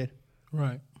 raise a kid,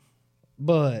 Right.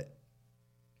 but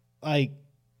like,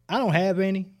 I don't have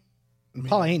any.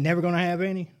 Probably ain't never gonna have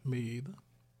any. Me either.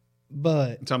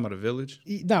 But You talking about a village?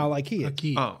 no, like A kids.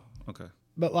 kid. Oh, okay.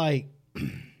 But like,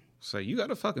 So you got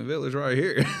a fucking village right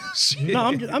here. Shit. no,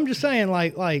 I'm just saying,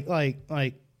 like,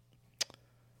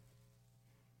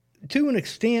 to an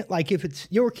extent, like if it's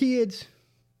your kids,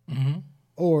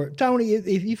 or Tony,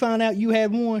 if you find out you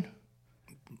had one,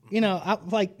 you know,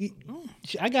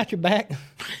 I got your back.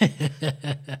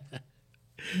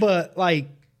 But like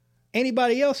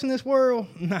anybody else in this world,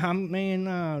 nah, man,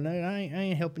 no, I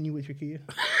ain't helping you with your kid.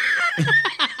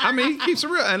 I mean, he keeps it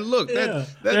real. And look, Yeah.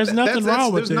 There's nothing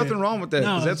wrong with there's that. nothing wrong with that.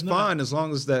 No, 'Cause that's it's not. fine as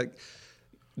long as that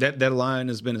line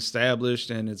has been established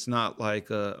and it's not like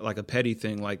a petty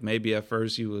thing. Like maybe at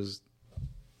first he was.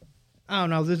 I don't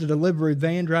know. There's a delivery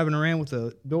van driving around with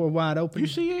the door wide open. You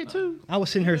see it too? I was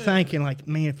sitting here thinking, like,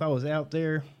 man, if I was out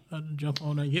there, I'd jump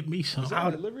on there and get me some. I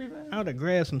would have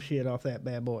grabbed some shit off that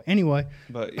bad boy. Anyway,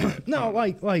 But yeah, no,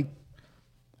 like,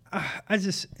 I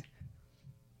just,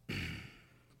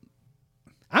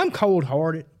 I'm cold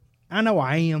hearted. I know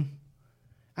I am.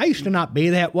 I used to not be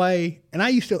that way, and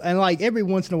like every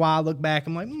once in a while I look back,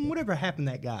 I'm like, whatever happened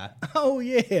to that guy? Oh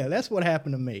yeah, that's what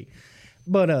happened to me.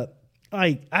 But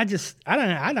like I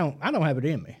don't have it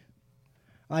in me.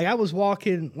 Like I was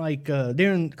walking like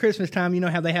during Christmas time, you know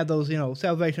how they have those, you know,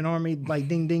 Salvation Army like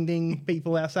ding ding ding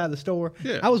people outside the store.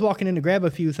 Yeah. I was walking in to grab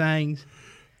a few things,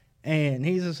 and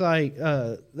he's just like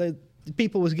the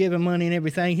people was giving money and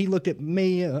everything. He looked at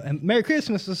me and Merry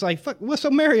Christmas. Was like, fuck, what's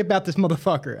so merry about this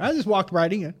motherfucker? I just walked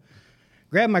right in,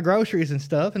 grabbed my groceries and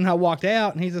stuff, and I walked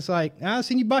out. And he's just like, I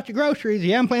seen you bought your groceries.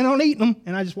 Yeah, I'm planning on eating them.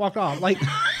 And I just walked off. Like,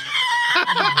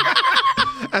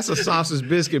 that's a sausage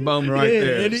biscuit moment right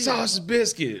there. it is. Sausage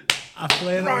biscuit I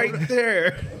plan right on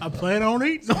there. I plan on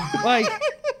eating some.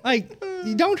 like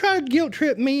you don't try to guilt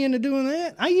trip me into doing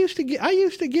that. I used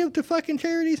to give to fucking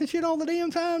charities and shit all the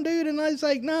damn time, dude. And I was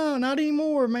like, no, not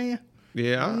anymore, man.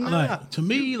 Yeah, Like to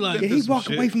me, like Did Get he some walk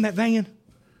shit. away from that van?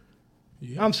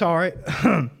 Yeah. I'm sorry.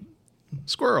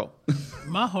 squirrel.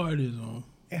 my heart is on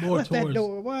I more left that towards.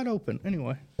 door wide open.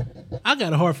 Anyway, I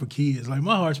got a heart for kids. Like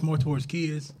my heart's more towards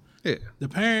kids. Yeah, The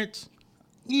parents,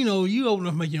 you know, you old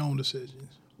enough to make your own decisions.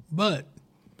 But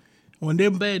when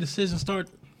them bad decisions start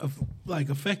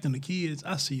affecting the kids,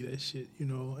 I see that shit, you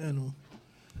know. And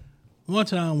one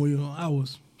time I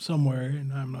was somewhere,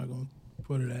 and I'm not gonna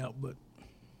put it out, but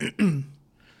a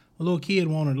little kid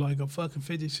wanted like a fucking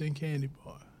 50-cent candy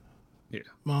bar. yeah.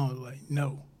 Mom was like,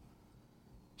 no.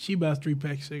 She buys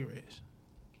 3-pack of cigarettes.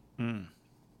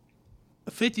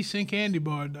 A 50-cent candy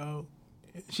bar, dog.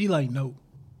 She like, no.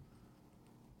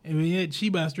 And yet she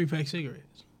buys 3-pack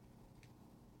cigarettes.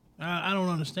 I don't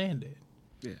understand that.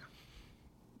 Yeah.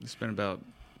 You spent about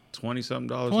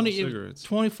 $20-something on cigarettes.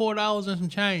 $24 and some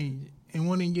change, and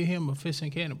wouldn't even get him a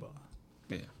 50-cent candy bar.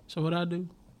 Yeah. So what I do?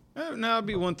 Now it'd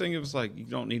be one thing if it's like you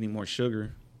don't need any more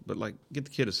sugar, but like get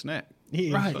the kid a snack.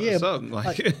 yeah, Right. yeah, Something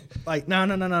like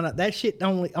no. That shit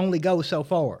only goes so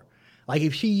far. Like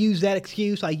if she used that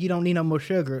excuse, like you don't need no more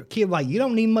sugar, kid, like you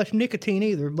don't need much nicotine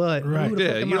either. But Right. who the yeah,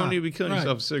 fuck am you don't I? need to be killing Right.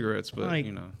 yourself with cigarettes, but Like-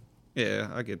 you know, yeah,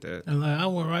 I get that. And like I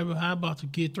went right behind. I bought the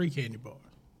kid 3 candy bars.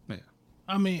 Yeah.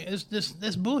 I mean, it's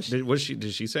that's bullshit.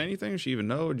 Did she say anything? Did she even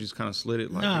know, or just kind of slid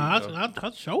it? Like, Nah, here you go?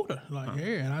 I showed her like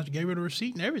here, and I gave her the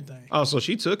receipt and everything. Oh, so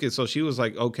she took it. So she was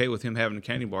like okay with him having a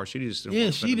candy bar. She just didn't Yeah,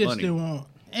 want to she spend the just money. didn't want.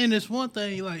 And it's one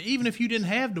thing, like even if you didn't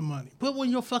have the money, put one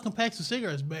of your fucking packs of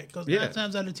cigarettes back, because Yeah. 9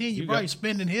 times out of 10 you're You probably got-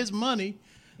 spending his money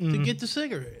to get the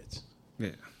cigarettes. Yeah,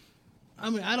 I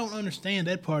mean, I don't understand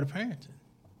that part of parenting.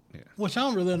 Yeah. Which I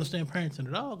don't really understand parenting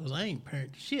at all, because I ain't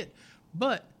parenting shit.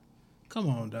 But come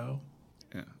on, dog.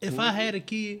 yeah, If I had a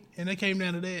kid and they came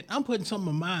down to that, I'm putting some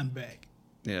of mine back.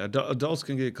 yeah. Adults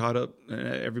can get caught up. And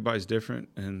everybody's different,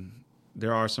 and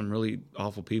there are some really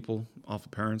awful people, awful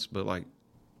parents. But like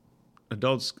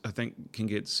adults, I think can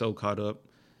get so caught up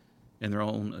in their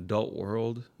own adult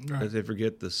world Right. that they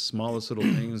forget the smallest little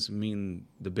things mean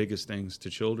the biggest things to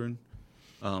children.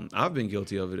 I've been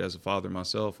guilty of it as a father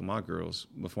myself with my girls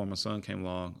before my son came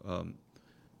along,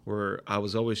 where I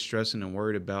was always stressing and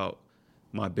worried about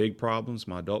my big problems,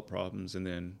 my adult problems, and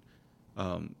then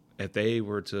if they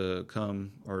were to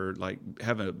come or like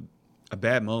have a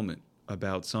bad moment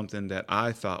about something that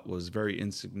I thought was very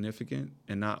insignificant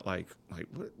and not like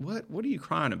what are you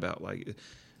crying about? Like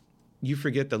you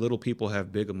forget that little people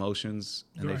have big emotions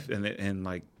and Right. and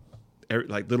like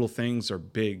like little things are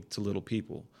big to little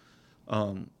people.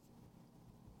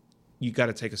 You got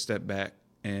to take a step back,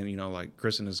 and you know, like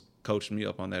Kristen has coached me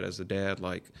up on that as a dad.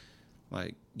 Like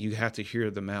you have to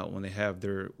hear them out when they have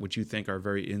their what you think are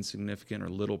very insignificant or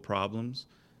little problems,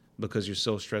 because you're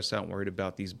so stressed out and worried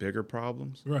about these bigger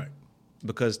problems. Right.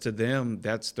 Because to them,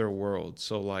 that's their world.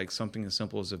 So like something as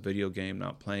simple as a video game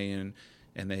not playing,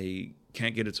 and they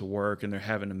can't get it to work, and they're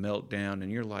having a meltdown,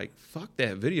 and you're like, fuck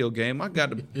that video game. I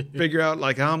got to figure out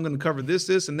like how I'm going to cover this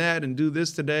and that and do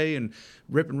this today and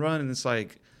rip and run. And it's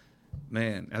like,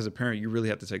 man, as a parent, you really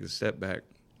have to take a step back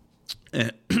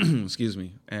and excuse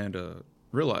me, and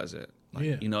realize that. Like,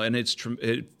 Yeah. You know, and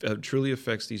it truly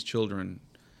affects these children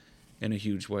in a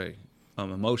huge way,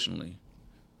 emotionally.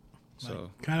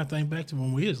 So kind of think back to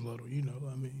when we was little, you know.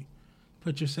 I mean,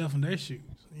 put yourself in their shoes.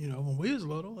 You know, when we was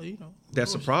little, you know.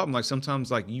 that's the problem. Like sometimes,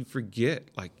 like you forget,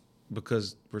 like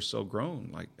because we're so grown.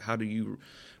 Like, how do you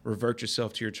revert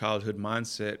yourself to your childhood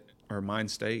mindset or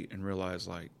mind state and realize,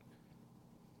 like,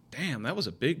 damn, that was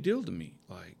a big deal to me.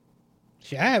 Like,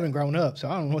 See, I haven't grown up, so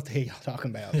I don't know what the hell y'all talking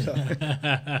about. So,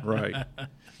 right?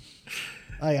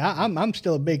 hey, I'm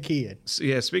still a big kid. So,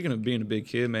 yeah. Speaking of being a big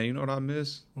kid, man, you know what I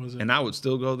miss? Was it? And I would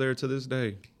still go there to this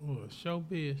day. What,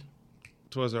 showbiz?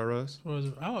 Toys R Us. Was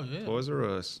it? Oh yeah. Toys R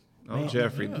Us. Oh, Man,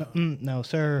 Jeffrey. yeah. No,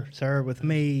 sir. With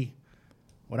me,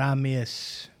 what I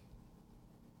miss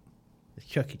is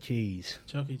Chuck E. Cheese.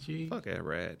 Chuck E. Cheese. Fuck that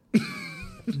rat.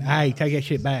 Hey, take that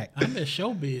shit back. I miss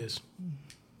showbiz.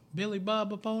 Billy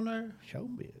Bob up on there.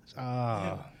 Showbiz.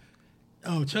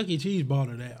 Chuck E. Cheese bought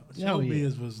it out. Oh, yeah.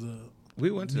 Showbiz was the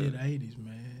We went to. mid '80s,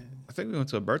 man. I think we went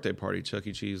to a birthday party at Chuck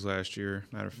E. Cheese last year.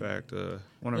 Matter of fact, one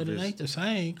But of it his. ain't the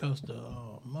same because the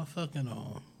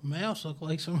motherfucking mouse look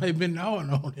like somebody been gnawing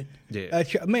on it.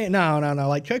 Yeah. Man, no.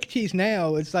 Like Chuck E. Cheese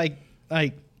now, it's like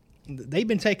they've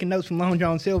been taking notes from Long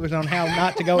John Silver's on how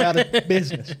not to go out of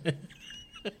business.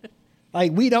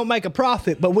 Like, we don't make a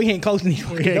profit, but we ain't closing these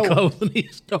We fucking ain't doors. closing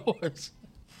these stores.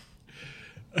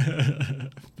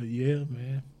 But yeah,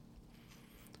 man.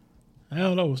 I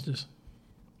don't know. It's just,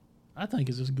 I think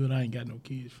it's just good I ain't got no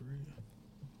kids for real.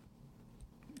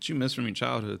 What you miss from your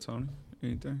childhood, Tony?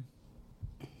 Anything?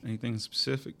 Anything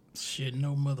specific? Shit,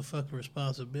 no motherfucking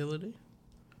responsibility.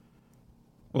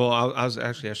 Well, I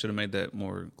should have made that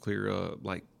more clear.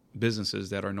 Like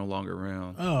businesses that are no longer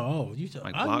around. I used to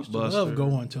Blockbuster. love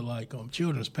going to like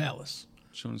Children's Palace.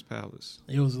 Children's Palace.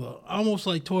 It was almost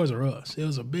like Toys R Us. It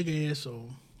was a big ass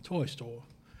toy store,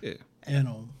 Yeah. and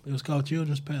it was called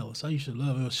Children's Palace. I used to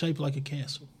love it. It was shaped like a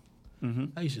castle. Mm-hmm.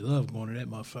 I used to love going to that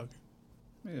motherfucker.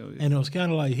 Hell yeah. And it was kind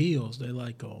of like Hills. They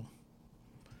like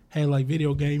had like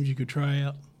video games you could try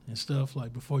out and stuff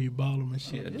like before you bought them and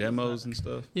shit. Yeah, It was demos and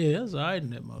stuff. Yeah, it was all right in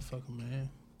that motherfucker, man.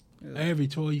 Yeah. Every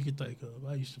toy you could think of.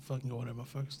 I used to fucking go in that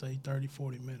motherfucker, stay 30,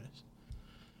 40 minutes.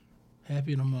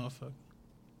 Happy in a motherfucker.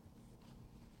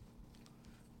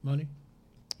 Money?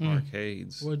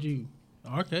 Arcades. What'd you?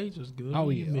 Arcades was good. Oh,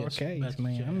 What you yeah, miss arcades, back in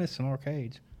man. I Japan? miss some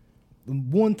arcades. The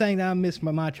one thing that I miss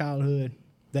from my childhood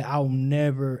that I'll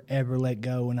never, ever let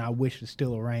go and I wish was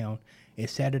still around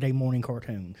is Saturday morning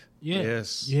cartoons. Yeah.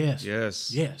 Yes. Yes.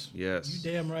 Yes. Yes. Yes.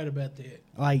 You damn right about that.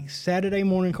 Like, Saturday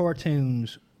morning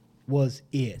cartoons was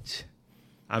it.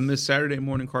 I miss Saturday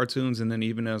morning cartoons, and then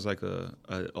even as like a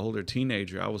older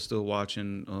teenager, I was still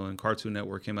watching on Cartoon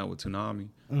Network. Came out with Toonami,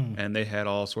 and they had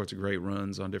all sorts of great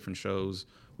runs on different shows,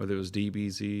 whether it was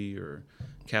DBZ or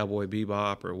Cowboy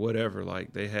Bebop or whatever.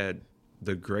 Like they had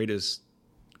the greatest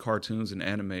cartoons and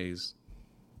animes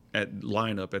at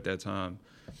lineup at that time,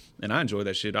 and I enjoyed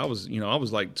that shit. I was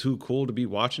like too cool to be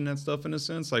watching that stuff in a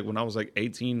sense. Like when I was like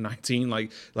 18, 19,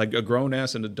 like a grown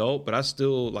ass and adult, but I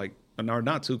still like. Are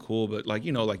not too cool, but like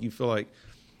like you feel like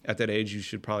at that age you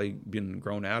should probably been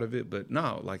grown out of it. But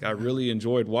no, like I really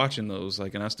enjoyed watching those,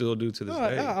 like, and I still do to this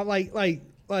day.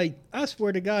 Like I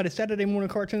swear to God, if Saturday morning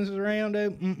cartoons was around,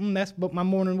 that's what my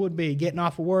morning would be: getting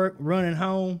off of work, running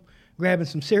home, grabbing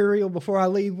some cereal before I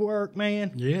leave work.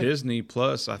 Man, Yeah. Disney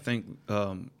Plus, I think.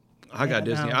 I got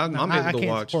Disney. I'm able I to can't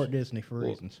watch. support Disney for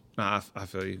reasons. Nah, I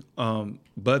feel you.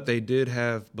 But they did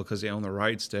have, because they own the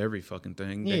rights to every fucking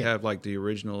thing. They Yeah. have like the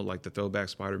original, like the throwback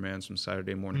Spider-Mans from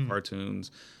Saturday morning cartoons.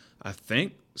 I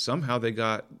think somehow they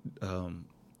got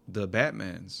the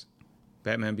Batmans,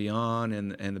 Batman Beyond,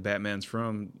 and the Batmans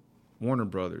from Warner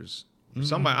Brothers.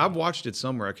 Somebody, I've watched it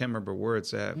somewhere. I can't remember where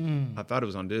it's at. I thought it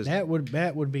was on Disney. That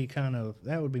would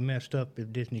be messed up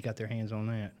if Disney got their hands on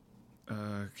that.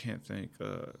 I can't think.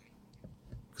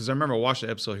 Because I remember I watched the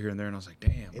episode here and there, and I was like,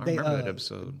 "Damn, I remember that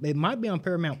episode." It might be on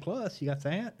Paramount Plus. You got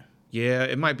that? Yeah,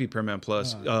 it might be Paramount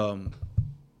Plus.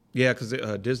 Yeah, because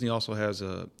Disney also has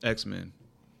X-Men.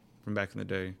 from back in the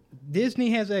day.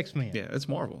 Disney has X-Men. Yeah, it's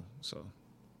Marvel. So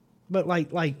But like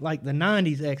the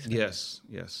 90s X-Men. yes.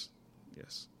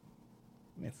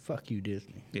 Man, fuck you,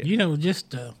 Disney. Yeah. You know,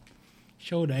 just to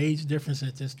show the age difference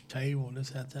at this table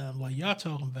this time. Like, y'all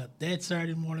talking about that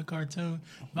Saturday morning cartoon.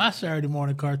 My Saturday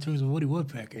morning cartoons with Woody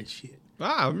Woodpecker and shit.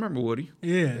 I remember Woody.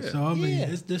 Yeah, so I mean, Yeah.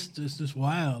 it's this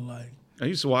wild. Like, I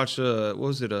used to watch, what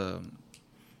was it, the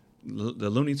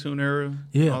Looney Tune era?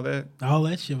 Yeah. All that. all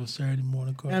that shit was Saturday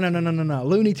morning cartoon. No.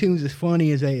 Looney Tunes is funny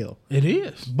as hell. It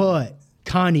is. But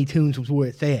Tiny Toons was where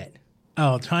it's at.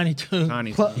 Oh, Tiny Toon.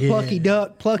 Tiny. Plucky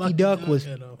Duck Plucky Duck was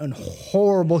Duck, you a know.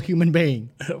 horrible human being.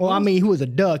 Well, I mean, he was a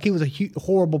duck. He was a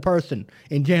horrible person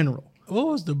in general. What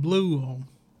was the blue on?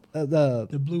 The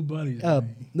The blue bunnies.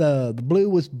 the blue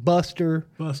was Buster,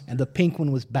 Buster. and the pink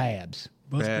one was Babs.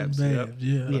 Buster Babs, and yep. Babs,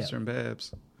 yeah. Buster and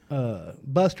Babs.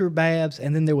 Buster, Babs,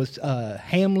 and then there was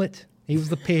Hamlet. He was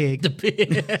the pig. The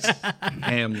pigs.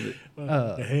 Hamlet.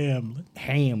 The Hamlet.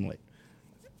 Hamlet.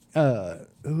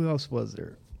 Who else was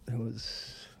there? There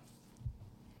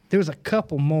was a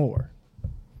couple more.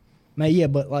 Man, yeah,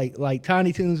 but like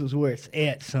Tiny Toons was where it's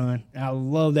at, son. I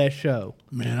love that show.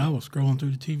 Man, I was scrolling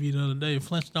through the TV the other day.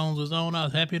 Flintstones was on. I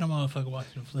was happy the motherfucker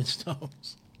watching the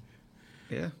Flintstones.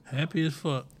 Yeah. Happy as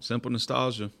fuck. Simple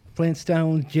nostalgia.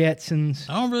 Flintstones, Jetsons.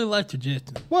 I don't really like the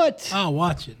Jetsons. What? I'll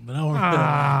watch it, but I don't really like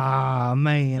Ah,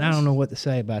 man, I don't know what to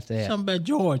say about that. something about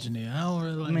George in there. I don't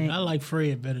really like. Man. I like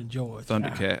Fred better than George.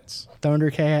 Thundercats.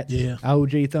 Thundercats, Yeah.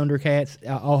 OG Thundercats,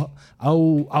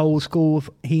 old school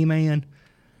He-Man.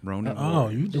 Ronan. Oh,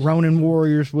 Warrior. you The just Ronin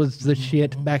Warriors was the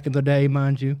shit back in the day,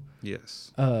 mind you.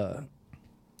 Yes.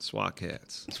 SWAT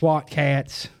cats. SWAT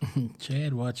Cats.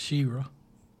 Chad watched She-Ra.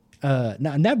 No,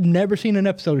 I've never seen an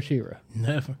episode of She-Ra.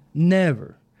 Never.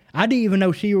 Never. I didn't even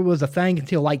know She-Ra was a thing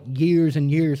until like years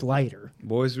and years later.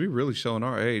 Boys, we really showing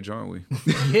our age, aren't we?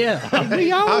 Yeah.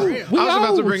 We old. I was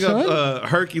about to bring son. up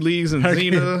Hercules and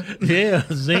Xena. Yeah.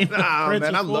 Xena. Ah, man,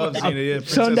 Princess I love Warrior. Xena. Yeah,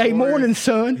 Princess Sunday Warrior. morning,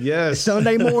 son. Yes.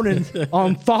 Sunday mornings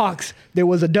on Fox, there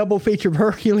was a double feature of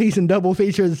Hercules and double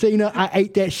feature of Xena. I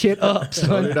ate that shit up, So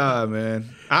son. did I, man.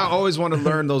 I always want to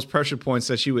learn those pressure points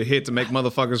that she would hit to make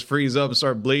motherfuckers freeze up and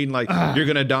start bleeding. Like, you're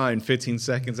going to die in 15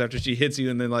 seconds after she hits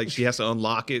you, and then, like, she has to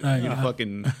unlock it. You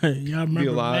fucking Y'all be remember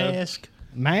alive. Mask?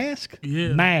 Mask?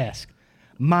 Yeah. Mask.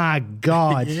 My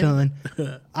God, son.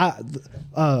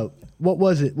 What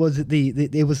was it? Was it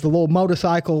it was the little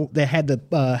motorcycle that had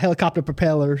the helicopter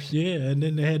propellers? Yeah, and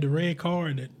then they had the red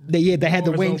car that. They had the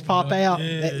doors wings opened pop up. out.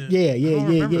 Yeah. Yeah.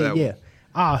 remember that one.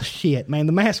 Oh shit, man,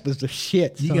 the mask was the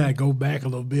shit. You son. gotta go back a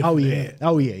little bit. Oh for yeah. that.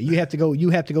 Oh yeah. You have to go. You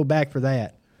have to go back for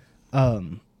that.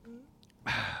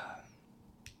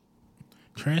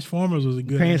 Transformers was a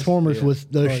good. Transformers Yeah. was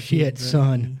the cartoon shit, back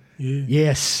son. then. Yeah.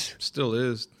 Yes. Still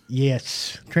is.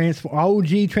 Yes.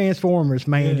 OG Transformers,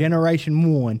 man. Yeah.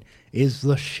 Generation 1 is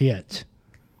the shit.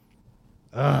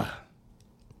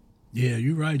 Yeah,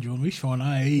 you're right, Jordan. We showing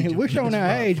our age. We're showing our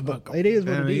age, but it is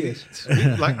what I it mean,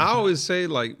 is. like, I always say,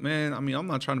 like, man, I mean, I'm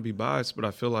not trying to be biased, but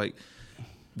I feel like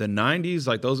the 90s,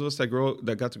 like those of us that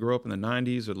got to grow up in the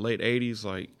 90s or the late 80s,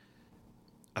 like,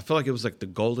 I feel like it was like the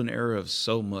golden era of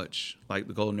so much, like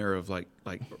the golden era of like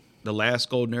the last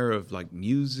golden era of like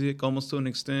music almost to an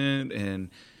extent, and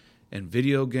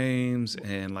video games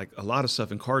and like a lot of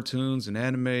stuff, and cartoons and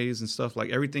animes and stuff. Like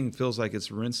everything feels like it's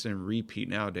rinse and repeat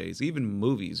nowadays. Even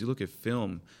movies, you look at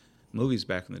movies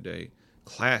back in the day,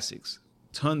 classics,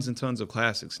 tons and tons of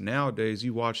classics. Nowadays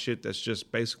you watch shit that's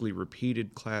just basically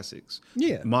repeated classics,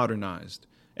 Yeah. modernized,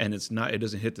 and it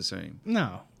doesn't hit the same.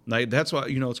 No. Like, that's why,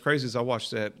 it's crazy, is I watched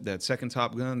that second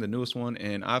Top Gun, the newest one,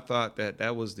 and I thought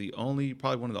that was probably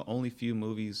one of the only few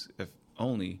movies, if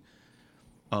only,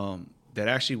 that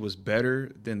actually was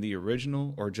better than the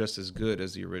original or just as good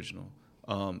as the original.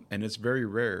 And it's very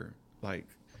rare. Like,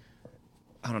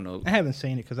 I don't know. I haven't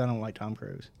seen it because I don't like Tom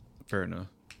Cruise. Fair enough.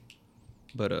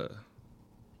 But,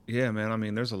 yeah, man, I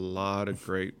mean, there's a lot of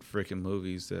great freaking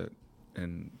movies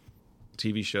and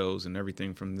TV shows and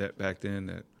everything from that back then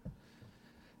that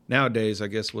nowadays, I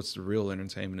guess what's the real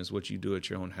entertainment is what you do at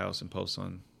your own house and post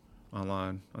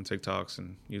online on TikToks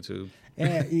and YouTube.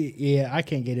 Yeah, I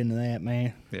can't get into that,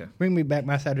 man. Yeah. Bring me back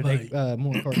my Saturday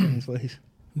morning cartoons, please.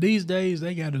 These days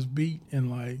they got us beat in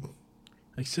like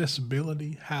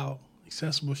accessibility, how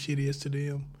accessible shit is to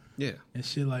them Yeah. and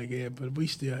shit like that. But we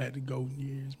still had the golden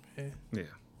years, man. Yeah.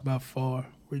 By far,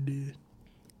 we did.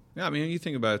 Yeah, I mean, you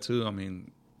think about it too. I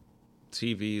mean,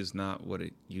 TV is not what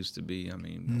it used to be. I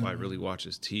mean, nobody really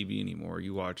watches TV anymore.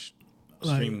 You watch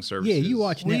streaming services. Yeah, you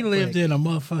watch We Netflix. lived in a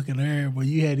motherfucking era where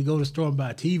you had to go to the store and buy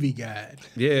a TV guide.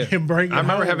 Yeah. And bring it I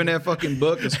remember home. having that fucking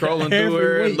book and scrolling Every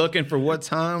through it, week. looking for what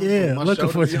time Yeah, my looking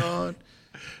show for to be on.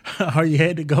 or you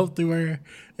had to go through her,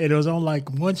 and it was on like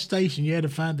one station. You had to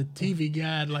find the TV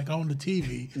guide like on the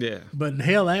TV. Yeah. But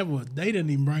hell, they didn't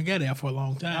even bring that out for a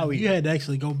long time. Oh, yeah. You had to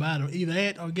actually go by the either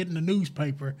that or get in the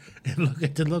newspaper and look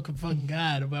at the local fucking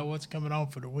guide about what's coming on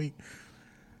for the week.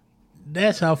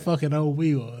 That's how fucking old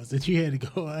we was. That you had to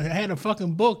go. I had a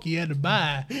fucking book you had to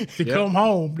buy to Yep. come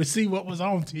home to see what was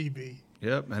on TV.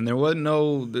 Yep, and there were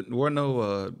no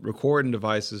recording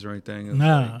devices or anything. It was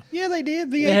Nah. Yeah, they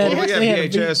did. They had, Well, we got they had a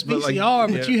VHS, but, like, VCR,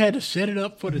 but yeah. you had to set it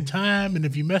up for the time, and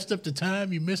if you messed up the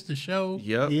time, you missed the show.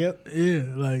 Yep. Yep. Yeah,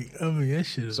 like I mean that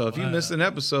shit is So if you wild. missed an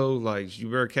episode, like you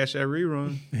better catch that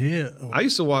rerun. Yeah. I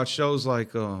used to watch shows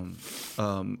like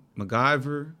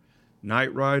MacGyver,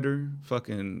 Knight Rider,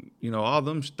 fucking, all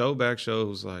them throwback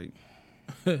shows. Like,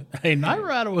 Hey, Knight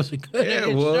Rider was a good Yeah, ass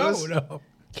it was. show, though.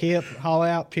 Kip, haul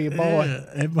out to your boy. Yeah,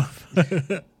 that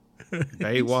motherfucker,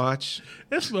 Baywatch.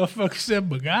 this motherfucker said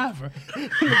MacGyver.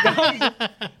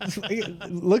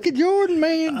 Look at Jordan,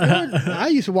 man. Jordan. I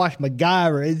used to watch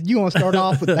MacGyver. You want to start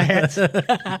off with that?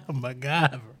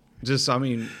 MacGyver. Just,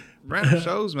 random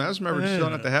shows, man. I just remember just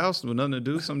chilling at the house with nothing to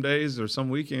do some days or some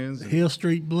weekends. And Hill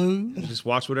Street Blues. just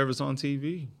watch whatever's on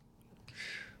TV.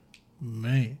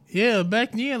 Man. Yeah,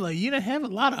 back then, like, you didn't have a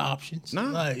lot of options. No.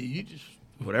 Like, you just...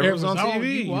 Whatever was on on, TV. you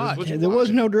you watch. just what you There was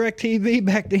watching. no direct TV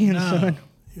back then, son.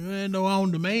 You had no on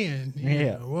demand.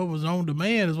 Yeah. What was on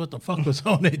demand is what the fuck was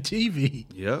on that TV.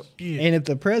 Yep. Yeah. And if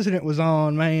the president was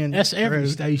on, man, That's every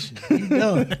station. You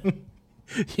done.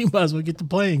 You might as well get the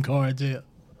playing cards out.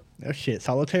 that shit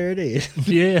solitaire it is.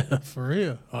 Yeah, for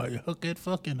real. Or you hook that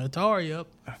fucking Atari up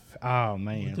Oh with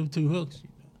man, them two hooks.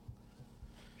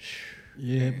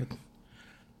 Yeah, but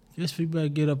guess we better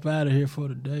get up out of here for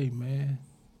the day, man.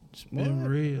 It's been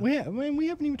real. we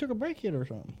haven't even took a break yet or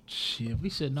something. Shit, we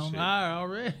sitting on the hour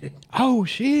already. Oh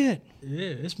shit! Yeah,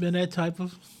 it's been that type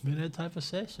of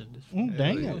session.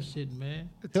 Damn. Real shit, man.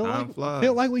 Time flies.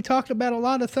 Felt like we talked about a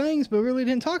lot of things, but really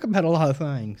didn't talk about a lot of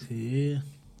things. Yeah,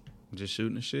 Just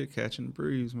shooting the shit, catching the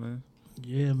breeze, man.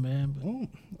 yeah, man. But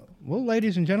Well,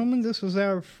 ladies and gentlemen, this was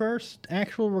our first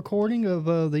actual recording of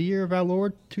the year of our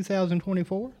Lord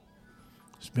 2024.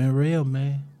 it's been real,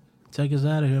 man. Take us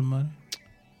out of here, money.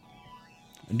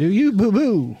 Do you boo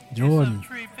boo? Jordan.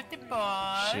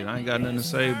 Shit, I ain't got nothing to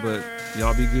say, but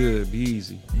y'all be good, be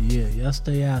easy. Yeah, y'all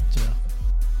stay out there.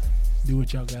 Do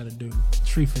what y'all gotta do.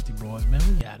 350 boys, man.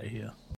 We out of here.